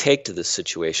that we take to this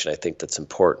situation, I think, that's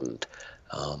important.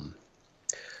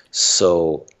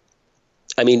 So,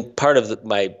 I mean, part of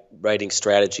my writing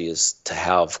strategy is to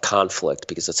have conflict,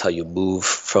 because that's how you move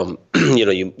from,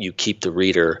 you keep the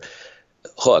reader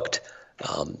hooked.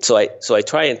 So I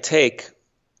try and take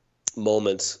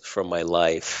moments from my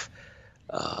life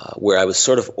where I was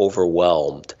sort of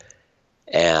overwhelmed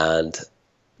and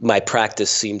my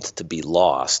practice seemed to be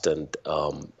lost, and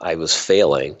I was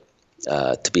failing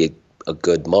to be a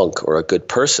good monk or a good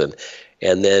person,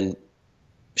 and then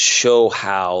show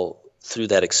how through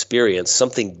that experience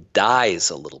something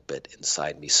dies a little bit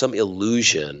inside me, some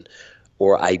illusion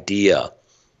or idea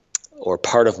or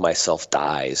part of myself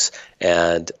dies.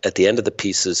 And at the end of the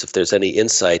pieces, if there's any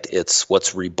insight, it's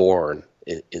what's reborn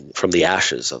from the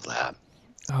ashes of that.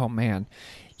 Oh, man.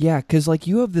 Yeah, because like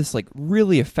you have this like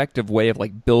really effective way of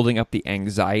like building up the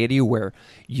anxiety where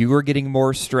you are getting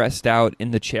more stressed out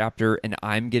in the chapter and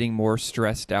I'm getting more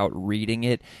stressed out reading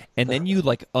it. And then you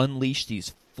like unleash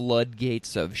these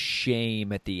floodgates of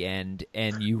shame at the end,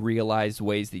 and you realize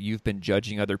ways that you've been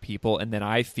judging other people, and then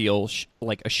I feel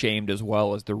like ashamed as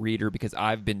well as the reader because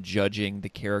I've been judging the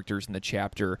characters in the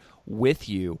chapter with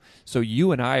you. So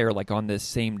you and I are like on this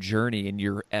same journey in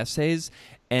your essays,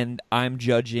 and I'm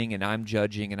judging and I'm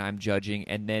judging and I'm judging,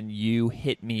 and then you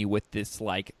hit me with this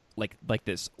like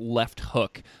this left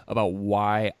hook about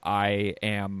why I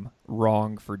am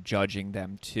wrong for judging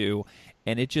them too,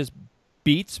 and it just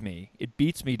beats me. It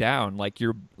beats me down.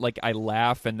 I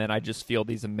laugh, and then I just feel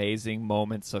these amazing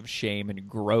moments of shame and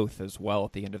growth as well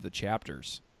at the end of the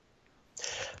chapters.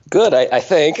 Good, I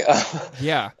think.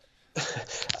 Yeah.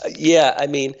 Yeah, I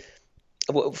mean,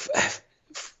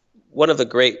 one of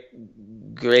the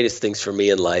greatest things for me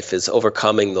in life is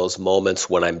overcoming those moments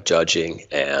when I'm judging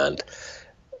and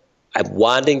I'm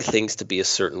wanting things to be a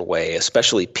certain way,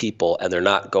 especially people, and they're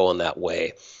not going that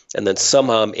way. And then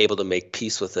somehow I'm able to make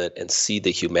peace with it and see the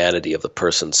humanity of the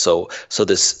person. So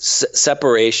this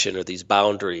separation or these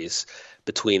boundaries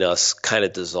between us kind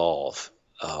of dissolve.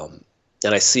 And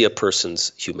I see a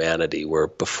person's humanity where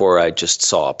before I just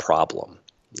saw a problem,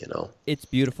 It's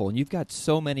beautiful. And you've got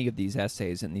so many of these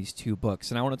essays in these two books.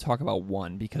 And I want to talk about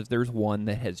one because there's one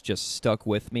that has just stuck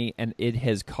with me, and it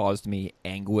has caused me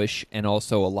anguish and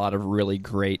also a lot of really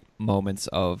great moments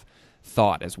of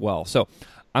thought as well. So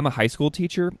I'm a high school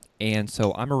teacher, and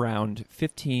so I'm around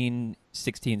 15,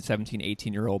 16, 17,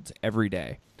 18-year-olds every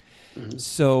day. Mm-hmm.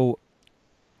 So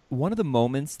one of the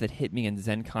moments that hit me in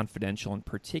Zen Confidential in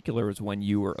particular is when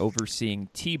you were overseeing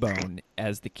T-Bone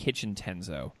as the kitchen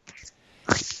tenzo.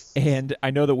 And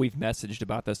I know that we've messaged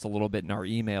about this a little bit in our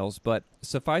emails, but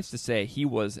suffice to say, he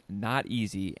was not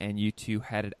easy, and you two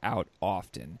had it out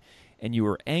often. And you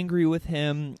were angry with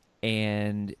him,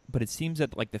 but it seems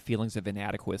that like the feelings of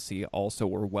inadequacy also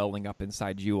were welling up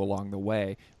inside you along the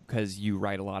way because you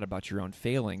write a lot about your own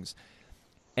failings.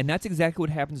 And that's exactly what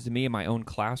happens to me in my own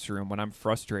classroom when I'm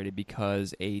frustrated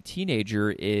because a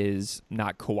teenager is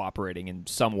not cooperating in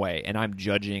some way, and I'm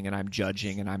judging and I'm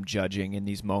judging and I'm judging in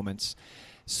these moments.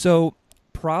 So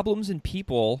problems and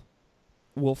people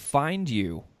will find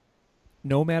you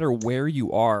no matter where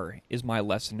you are is my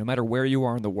lesson, no matter where you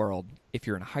are in the world. If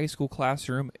you're in a high school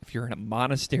classroom, if you're in a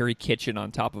monastery kitchen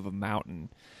on top of a mountain.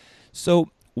 So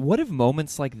what have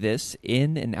moments like this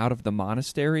in and out of the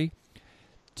monastery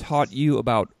taught you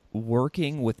about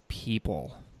working with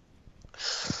people?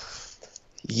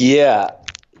 Yeah.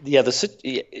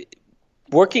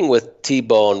 Working with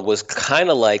T-Bone was kind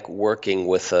of like working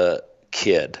with a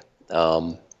kid.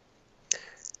 And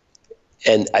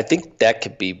I think that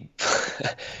could be,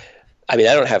 I mean,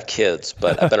 I don't have kids,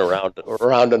 but I've been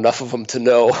around enough of them to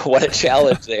know what a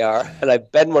challenge they are. And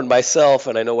I've been one myself,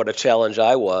 and I know what a challenge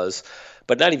I was.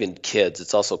 But not even kids,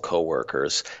 it's also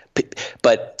coworkers.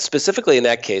 But specifically in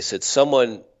that case, it's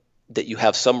someone that you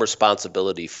have some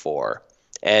responsibility for.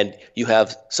 And you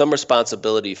have some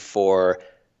responsibility for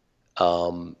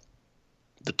the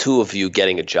two of you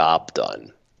getting a job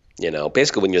done.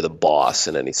 Basically when you're the boss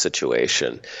in any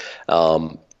situation.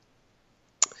 I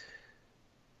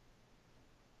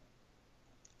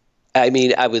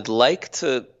mean, I would like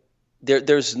to.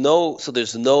 There's no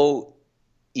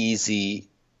easy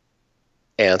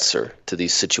answer to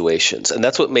these situations. And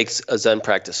that's what makes a Zen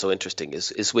practice so interesting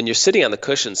is when you're sitting on the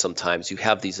cushion, sometimes you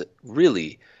have these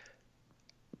really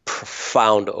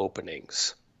profound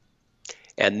openings.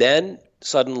 And then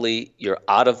suddenly you're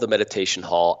out of the meditation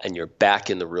hall and you're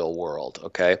back in the real world,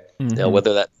 okay? Mm-hmm. Now,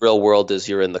 whether that real world is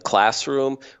you're in the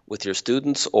classroom with your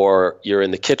students or you're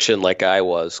in the kitchen like I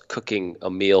was, cooking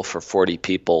a meal for 40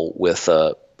 people with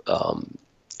a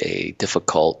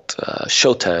difficult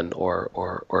shoten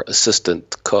or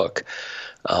assistant cook.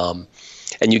 And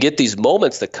you get these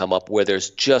moments that come up where there's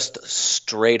just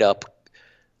straight up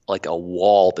like a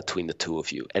wall between the two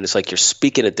of you. And it's like you're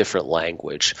speaking a different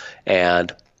language.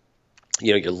 And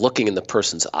you're looking in the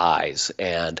person's eyes,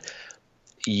 and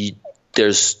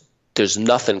there's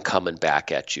nothing coming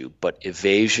back at you but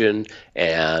evasion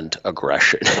and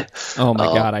aggression. Oh my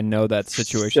God, I know that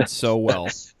situation so well.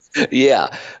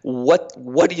 Yeah.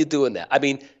 What do you do in that? I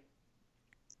mean,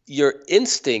 your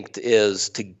instinct is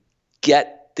to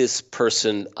get this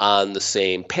person on the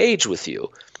same page with you.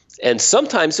 And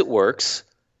sometimes it works.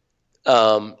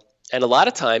 And a lot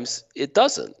of times it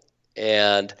doesn't.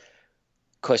 And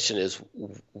question is,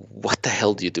 what the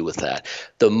hell do you do with that?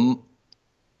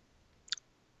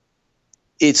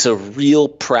 It's a real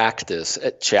practice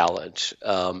challenge.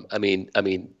 I mean,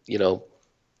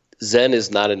 Zen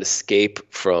is not an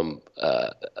escape from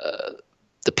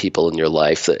the people in your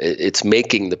life. It's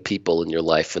making the people in your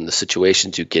life and the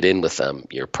situations you get in with them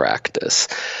your practice.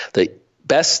 The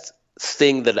best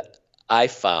thing that I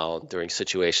found during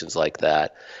situations like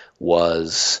that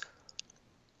was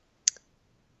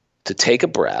to take a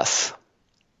breath,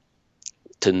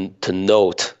 to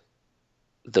note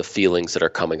the feelings that are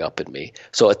coming up in me.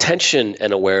 So attention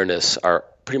and awareness are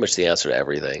pretty much the answer to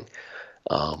everything.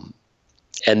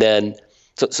 And then,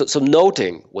 so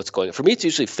noting what's going on. For me, it's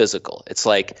usually physical. It's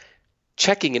like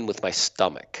checking in with my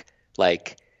stomach,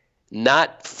 like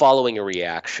not following a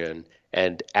reaction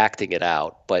and acting it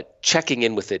out, but checking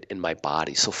in with it in my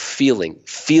body. So feeling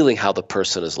how the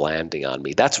person is landing on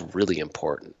me. That's really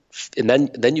important. And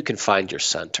then you can find your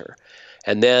center.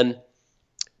 And then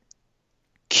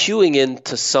cueing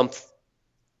into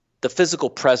the physical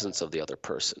presence of the other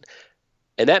person.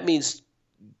 And that means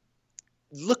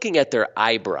looking at their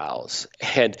eyebrows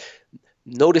and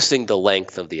noticing the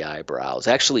length of the eyebrows,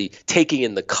 actually taking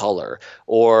in the color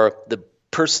or the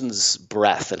person's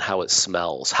breath and how it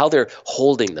smells, how they're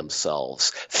holding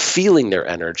themselves, feeling their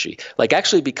energy, like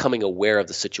actually becoming aware of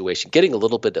the situation, getting a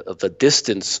little bit of a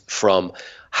distance from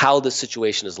how the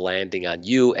situation is landing on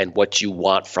you and what you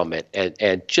want from it,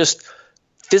 and just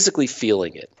physically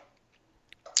feeling it.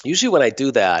 Usually when I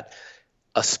do that,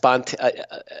 a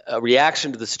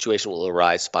reaction to the situation will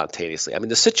arise spontaneously. I mean,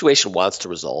 the situation wants to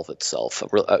resolve itself.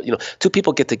 Two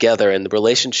people get together, and the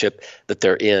relationship that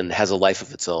they're in has a life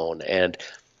of its own. And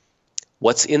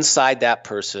what's inside that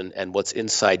person and what's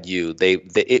inside you,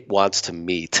 it wants to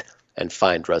meet and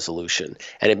find resolution.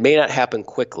 And it may not happen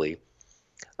quickly,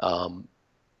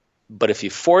 but if you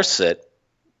force it,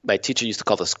 my teacher used to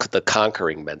call this the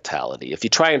conquering mentality. If you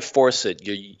try and force it,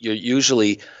 you're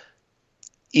usually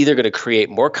either going to create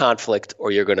more conflict or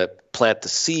you're going to plant the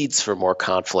seeds for more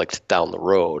conflict down the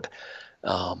road.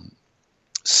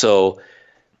 So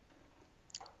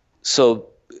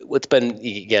what's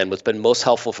been most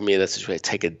helpful for me in that situation,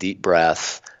 take a deep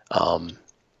breath and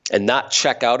not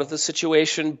check out of the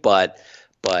situation, but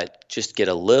just get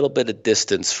a little bit of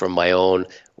distance from my own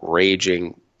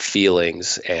raging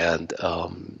feelings and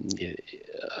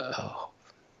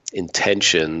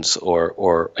intentions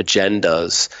or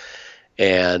agendas,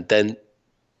 and then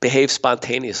behave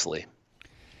spontaneously.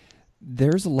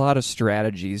 There's a lot of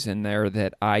strategies in there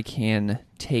that I can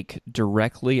take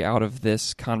directly out of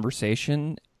this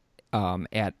conversation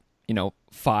at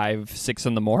 5, 6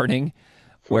 in the morning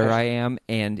where I am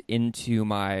and into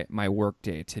my work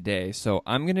day today. So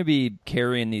I'm going to be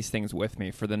carrying these things with me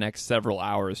for the next several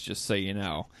hours, just so you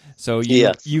know. So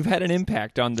you've had an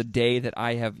impact on the day that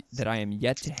I am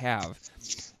yet to have.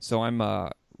 So I'm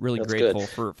really That's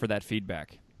grateful for that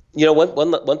feedback.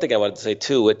 One thing I wanted to say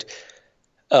too,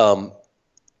 I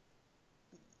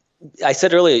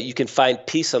said earlier, you can find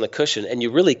peace on the cushion, and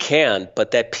you really can,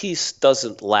 but that peace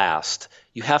doesn't last.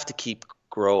 You have to keep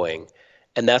growing.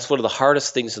 And that's one of the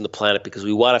hardest things in the planet, because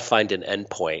we want to find an end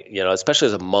point, especially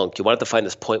as a monk. You wanted to find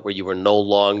this point where you were no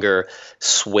longer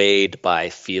swayed by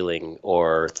feeling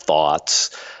or thoughts.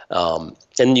 And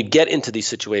you get into these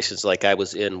situations like I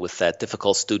was in with that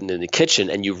difficult student in the kitchen,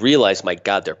 and you realize, my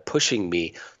God, they're pushing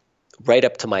me right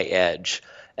up to my edge.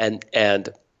 And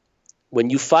when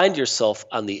you find yourself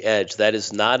on the edge, that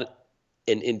is not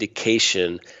an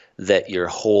indication that your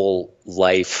whole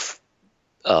life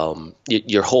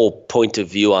your whole point of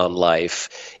view on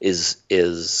life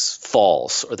is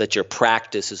false, or that your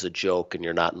practice is a joke and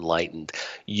you're not enlightened.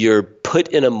 You're put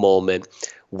in a moment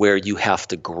where you have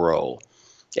to grow.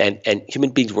 And human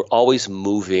beings, we're always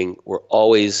moving, we're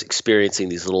always experiencing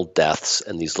these little deaths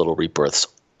and these little rebirths,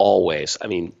 always. I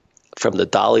mean, from the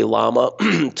Dalai Lama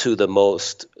to the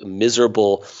most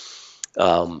miserable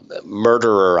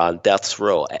murderer on death's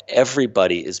row,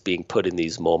 everybody is being put in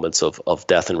these moments of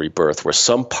death and rebirth, where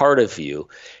some part of you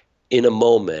in a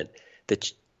moment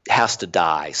that has to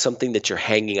die, something that you're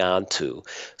hanging on to,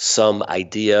 some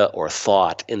idea or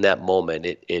thought in that moment,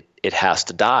 it has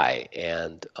to die.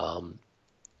 And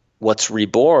what's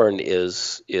reborn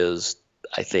is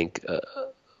I think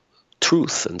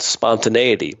truth and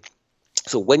spontaneity.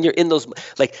 So when you're in those,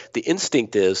 like, the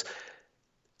instinct is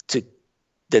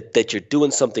that you're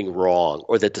doing something wrong,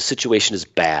 or that the situation is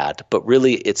bad, but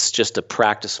really it's just a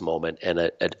practice moment and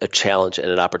a challenge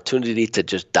and an opportunity to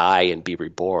just die and be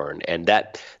reborn. And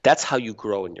that's how you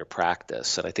grow in your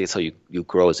practice. And I think it's how you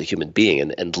grow as a human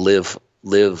being and live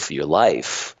your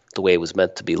life the way it was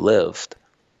meant to be lived.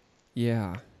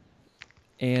 Yeah.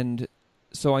 And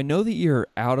so I know that you're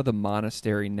out of the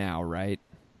monastery now, right?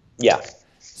 Yeah.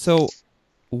 So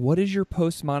what is your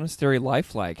post-monastery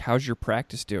life like? How's your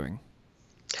practice doing?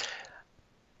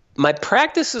 My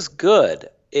practice is good.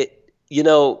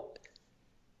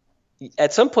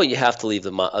 At some point you have to leave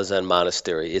a Zen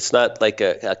monastery. It's not like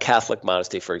a Catholic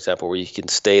monastery, for example, where you can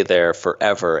stay there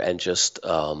forever and just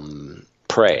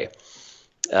pray.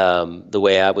 The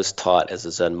way I was taught as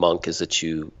a Zen monk is that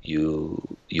you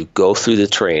go through the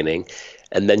training,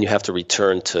 and then you have to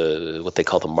return to what they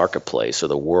call the marketplace, or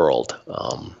the world,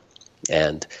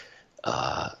 and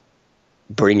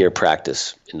bring your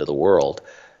practice into the world.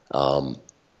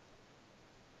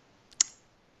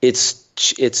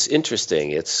 It's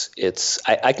interesting.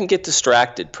 I can get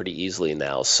distracted pretty easily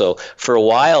now. So for a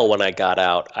while when I got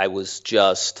out, I was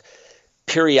just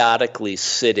periodically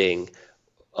sitting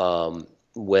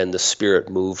when the spirit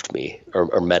moved me,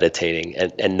 or meditating,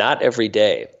 and not every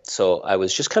day. So I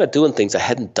was just kind of doing things I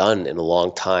hadn't done in a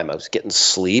long time. I was getting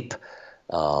sleep.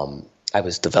 I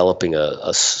was developing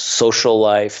a social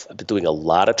life. I've been doing a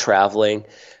lot of traveling,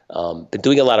 been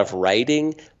doing a lot of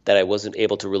writing that I wasn't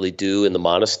able to really do in the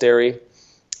monastery.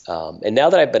 And now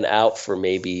that I've been out for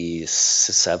maybe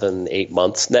 7-8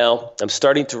 months now, I'm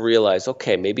starting to realize,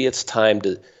 okay, maybe it's time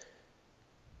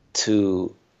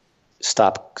to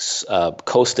stop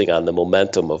coasting on the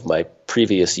momentum of my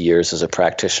previous years as a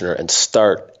practitioner and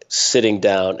start sitting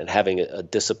down and having a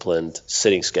disciplined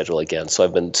sitting schedule again. So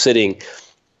I've been sitting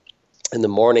in the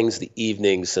mornings, the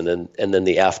evenings, and then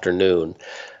the afternoon.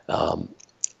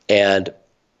 And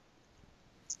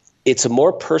it's a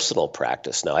more personal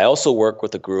practice now. I also work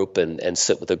with a group and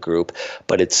sit with a group,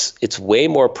 but it's way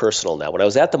more personal now. When I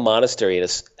was at the monastery, and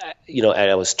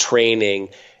I was training,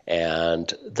 and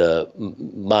the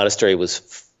monastery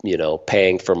was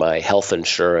paying for my health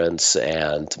insurance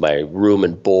and my room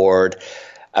and board,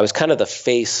 I was kind of the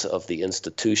face of the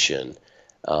institution.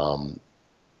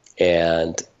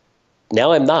 And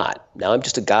now I'm not. Now I'm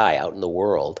just a guy out in the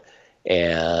world.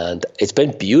 And it's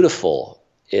been beautiful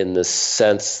in the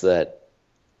sense that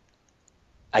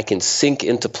I can sink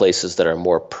into places that are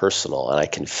more personal, and I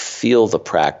can feel the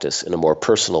practice in a more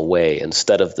personal way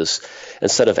instead of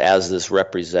as this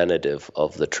representative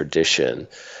of the tradition.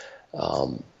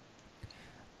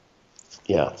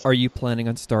 Yeah. Are you planning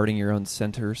on starting your own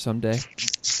center someday?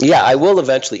 Yeah, I will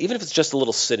eventually, even if it's just a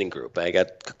little sitting group. I got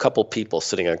a couple people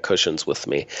sitting on cushions with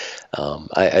me.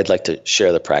 I'd like to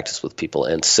share the practice with people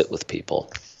and sit with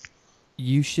people.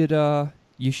 You should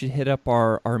hit up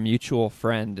our mutual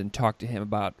friend and talk to him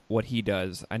about what he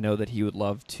does. I know that he would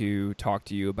love to talk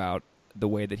to you about the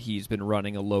way that he's been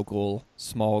running a local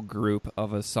small group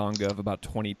of a Sangha of about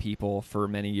 20 people for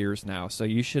many years now. So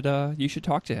you should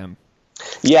talk to him.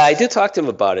 Yeah, I did talk to him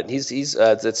about it.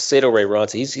 It's Sado Ray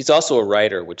Ronson. He's also a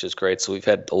writer, which is great. So we've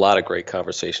had a lot of great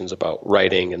conversations about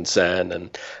writing and Zen,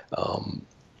 and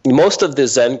most of the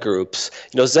Zen groups,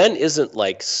 Zen isn't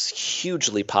like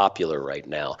hugely popular right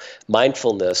now.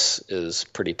 Mindfulness is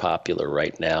pretty popular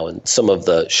right now, and some of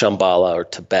the Shambhala or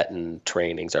Tibetan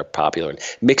trainings are popular. And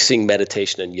mixing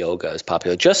meditation and yoga is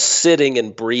popular. Just sitting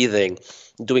and breathing,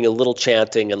 doing a little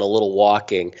chanting and a little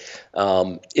walking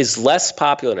is less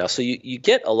popular now. So you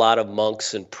get a lot of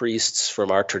monks and priests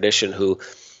from our tradition who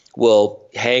will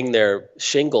hang their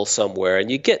shingle somewhere,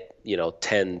 and you get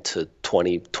 10 to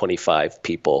 20, 25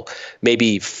 people,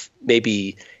 maybe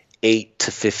 8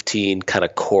 to 15 kind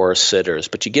of core sitters.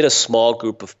 But you get a small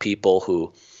group of people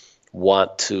who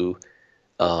want to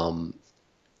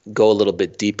go a little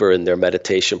bit deeper in their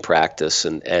meditation practice,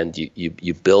 and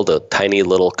you build a tiny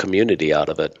little community out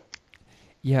of it.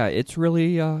 Yeah, it's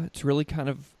really kind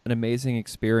of an amazing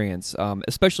experience,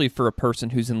 especially for a person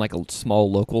who's in like a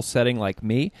small local setting like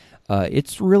me.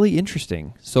 It's really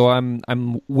interesting. So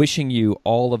I'm wishing you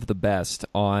all of the best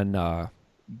on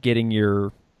getting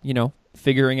your,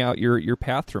 figuring out your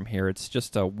path from here. It's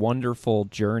just a wonderful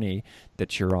journey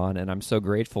that you're on, and I'm so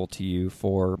grateful to you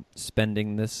for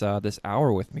spending this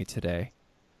hour with me today.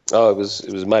 Oh, it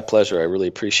was my pleasure. I really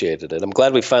appreciated it. I'm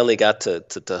glad we finally got to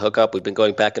hook up. We've been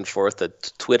going back and forth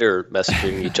at Twitter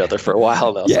messaging each other for a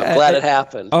while now, so I'm glad it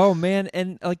happened. Oh, man,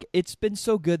 and it's been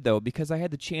so good, though, because I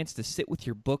had the chance to sit with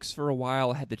your books for a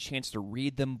while. I had the chance to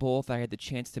read them both. I had the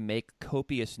chance to make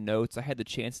copious notes. I had the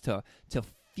chance to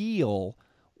feel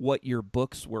what your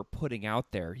books were putting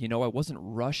out there. I wasn't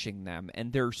rushing them,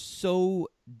 and they're so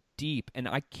deep, and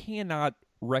I cannot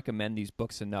recommend these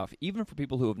books enough, even for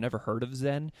people who have never heard of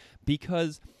Zen,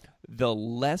 because the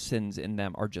lessons in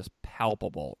them are just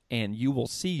palpable, and you will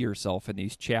see yourself in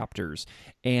these chapters.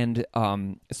 And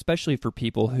especially for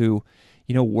people who,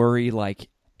 worry like,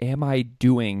 am I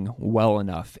doing well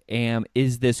enough?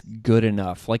 Is this good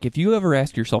enough? Like, if you ever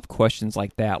ask yourself questions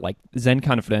like that, like Zen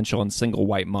Confidential and Single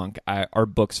White Monk are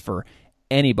books for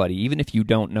anybody, even if you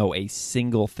don't know a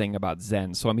single thing about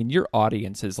Zen. So, I mean, your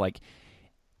audience is like,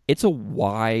 it's a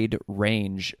wide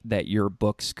range that your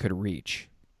books could reach.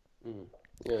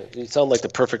 Yeah, you sound like the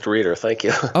perfect reader. Thank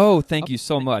you. Oh, thank you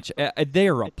so much. They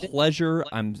are a pleasure.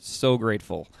 I'm so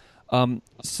grateful.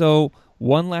 So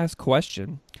one last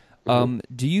question.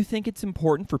 Do you think it's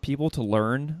important for people to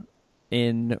learn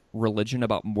in religion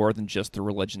about more than just the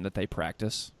religion that they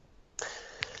practice?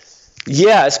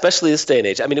 Yeah, especially this day and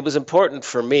age. I mean, it was important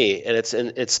for me, and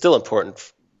it's still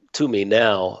important to me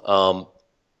now.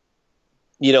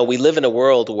 We live in a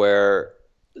world where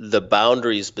the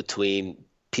boundaries between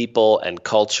people and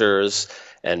cultures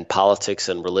and politics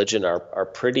and religion are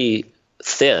pretty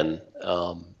thin.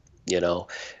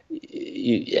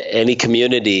 Any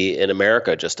community in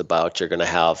America, just about, you're going to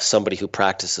have somebody who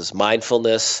practices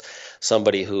mindfulness,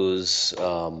 somebody who's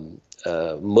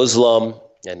Muslim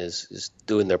and is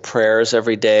doing their prayers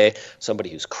every day, somebody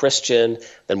who's Christian.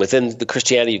 Then within the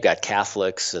Christianity, you've got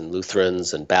Catholics and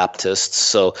Lutherans and Baptists.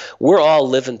 So we're all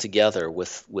living together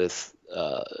with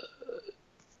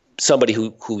somebody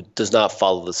who does not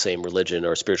follow the same religion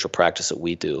or spiritual practice that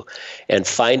we do, and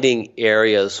finding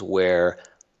areas where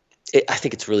I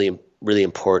think it's really, really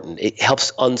important. It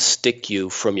helps unstick you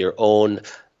from your own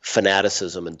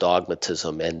fanaticism and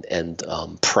dogmatism and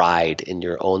pride in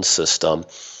your own system,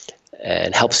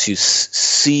 and helps you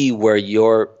see where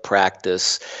your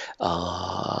practice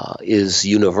is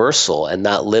universal and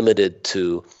not limited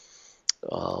to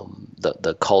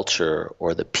the culture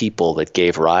or the people that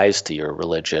gave rise to your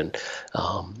religion.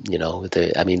 I'm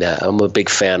a big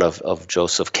fan of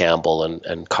Joseph Campbell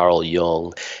and Carl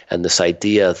Jung, and this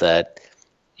idea that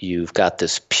you've got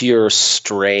this pure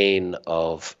strain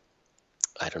of,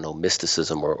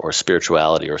 mysticism or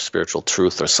spirituality or spiritual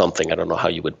truth or something. I don't know how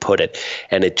you would put it.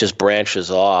 And it just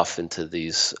branches off into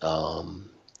these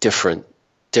different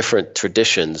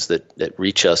traditions that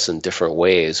reach us in different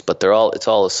ways, but it's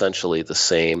all essentially the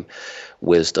same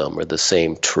wisdom or the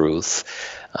same truth.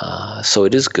 So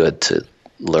it is good to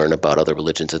learn about other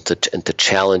religions and to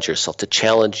challenge yourself, to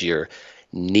challenge your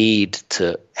need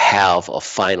to have a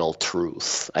final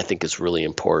truth, I think is really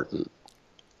important.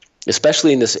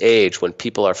 Especially in this age when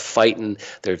people are fighting,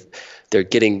 they're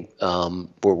getting,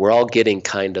 we're all getting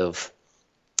kind of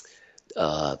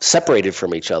separated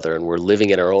from each other, and we're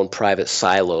living in our own private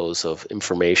silos of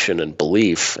information and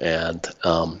belief, and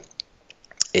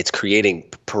it's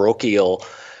creating parochial.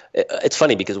 It's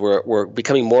funny because we're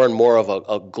becoming more and more of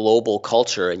a global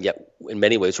culture, and yet in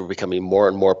many ways we're becoming more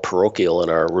and more parochial in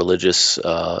our religious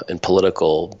and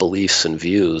political beliefs and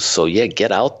views. So yeah,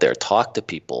 get out there, talk to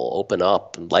people, open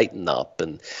up and lighten up,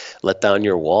 and let down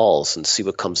your walls and see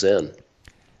what comes in.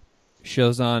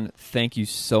 Shozan, thank you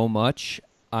so much.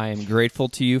 I am grateful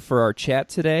to you for our chat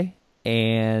today,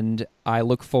 and I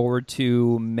look forward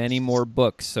to many more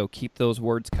books, so keep those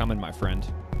words coming, my friend.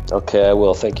 Okay, I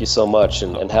will. Thank you so much,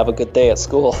 and have a good day at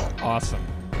school. Awesome.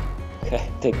 Okay,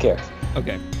 take care.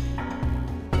 Okay.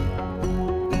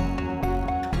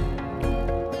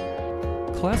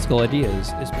 Classical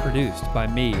Ideas is produced by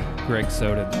me, Greg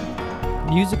Soden.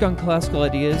 Music on Classical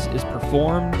Ideas is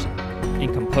performed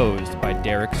and composed by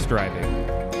Derek Striving.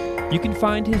 You can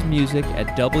find his music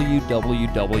at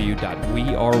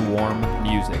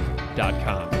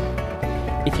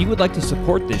www.wearewarmmusic.com. If you would like to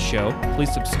support this show,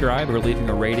 please subscribe or leaving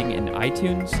a rating in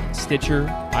iTunes, Stitcher,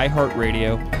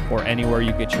 iHeartRadio, or anywhere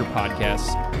you get your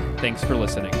podcasts. Thanks for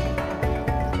listening.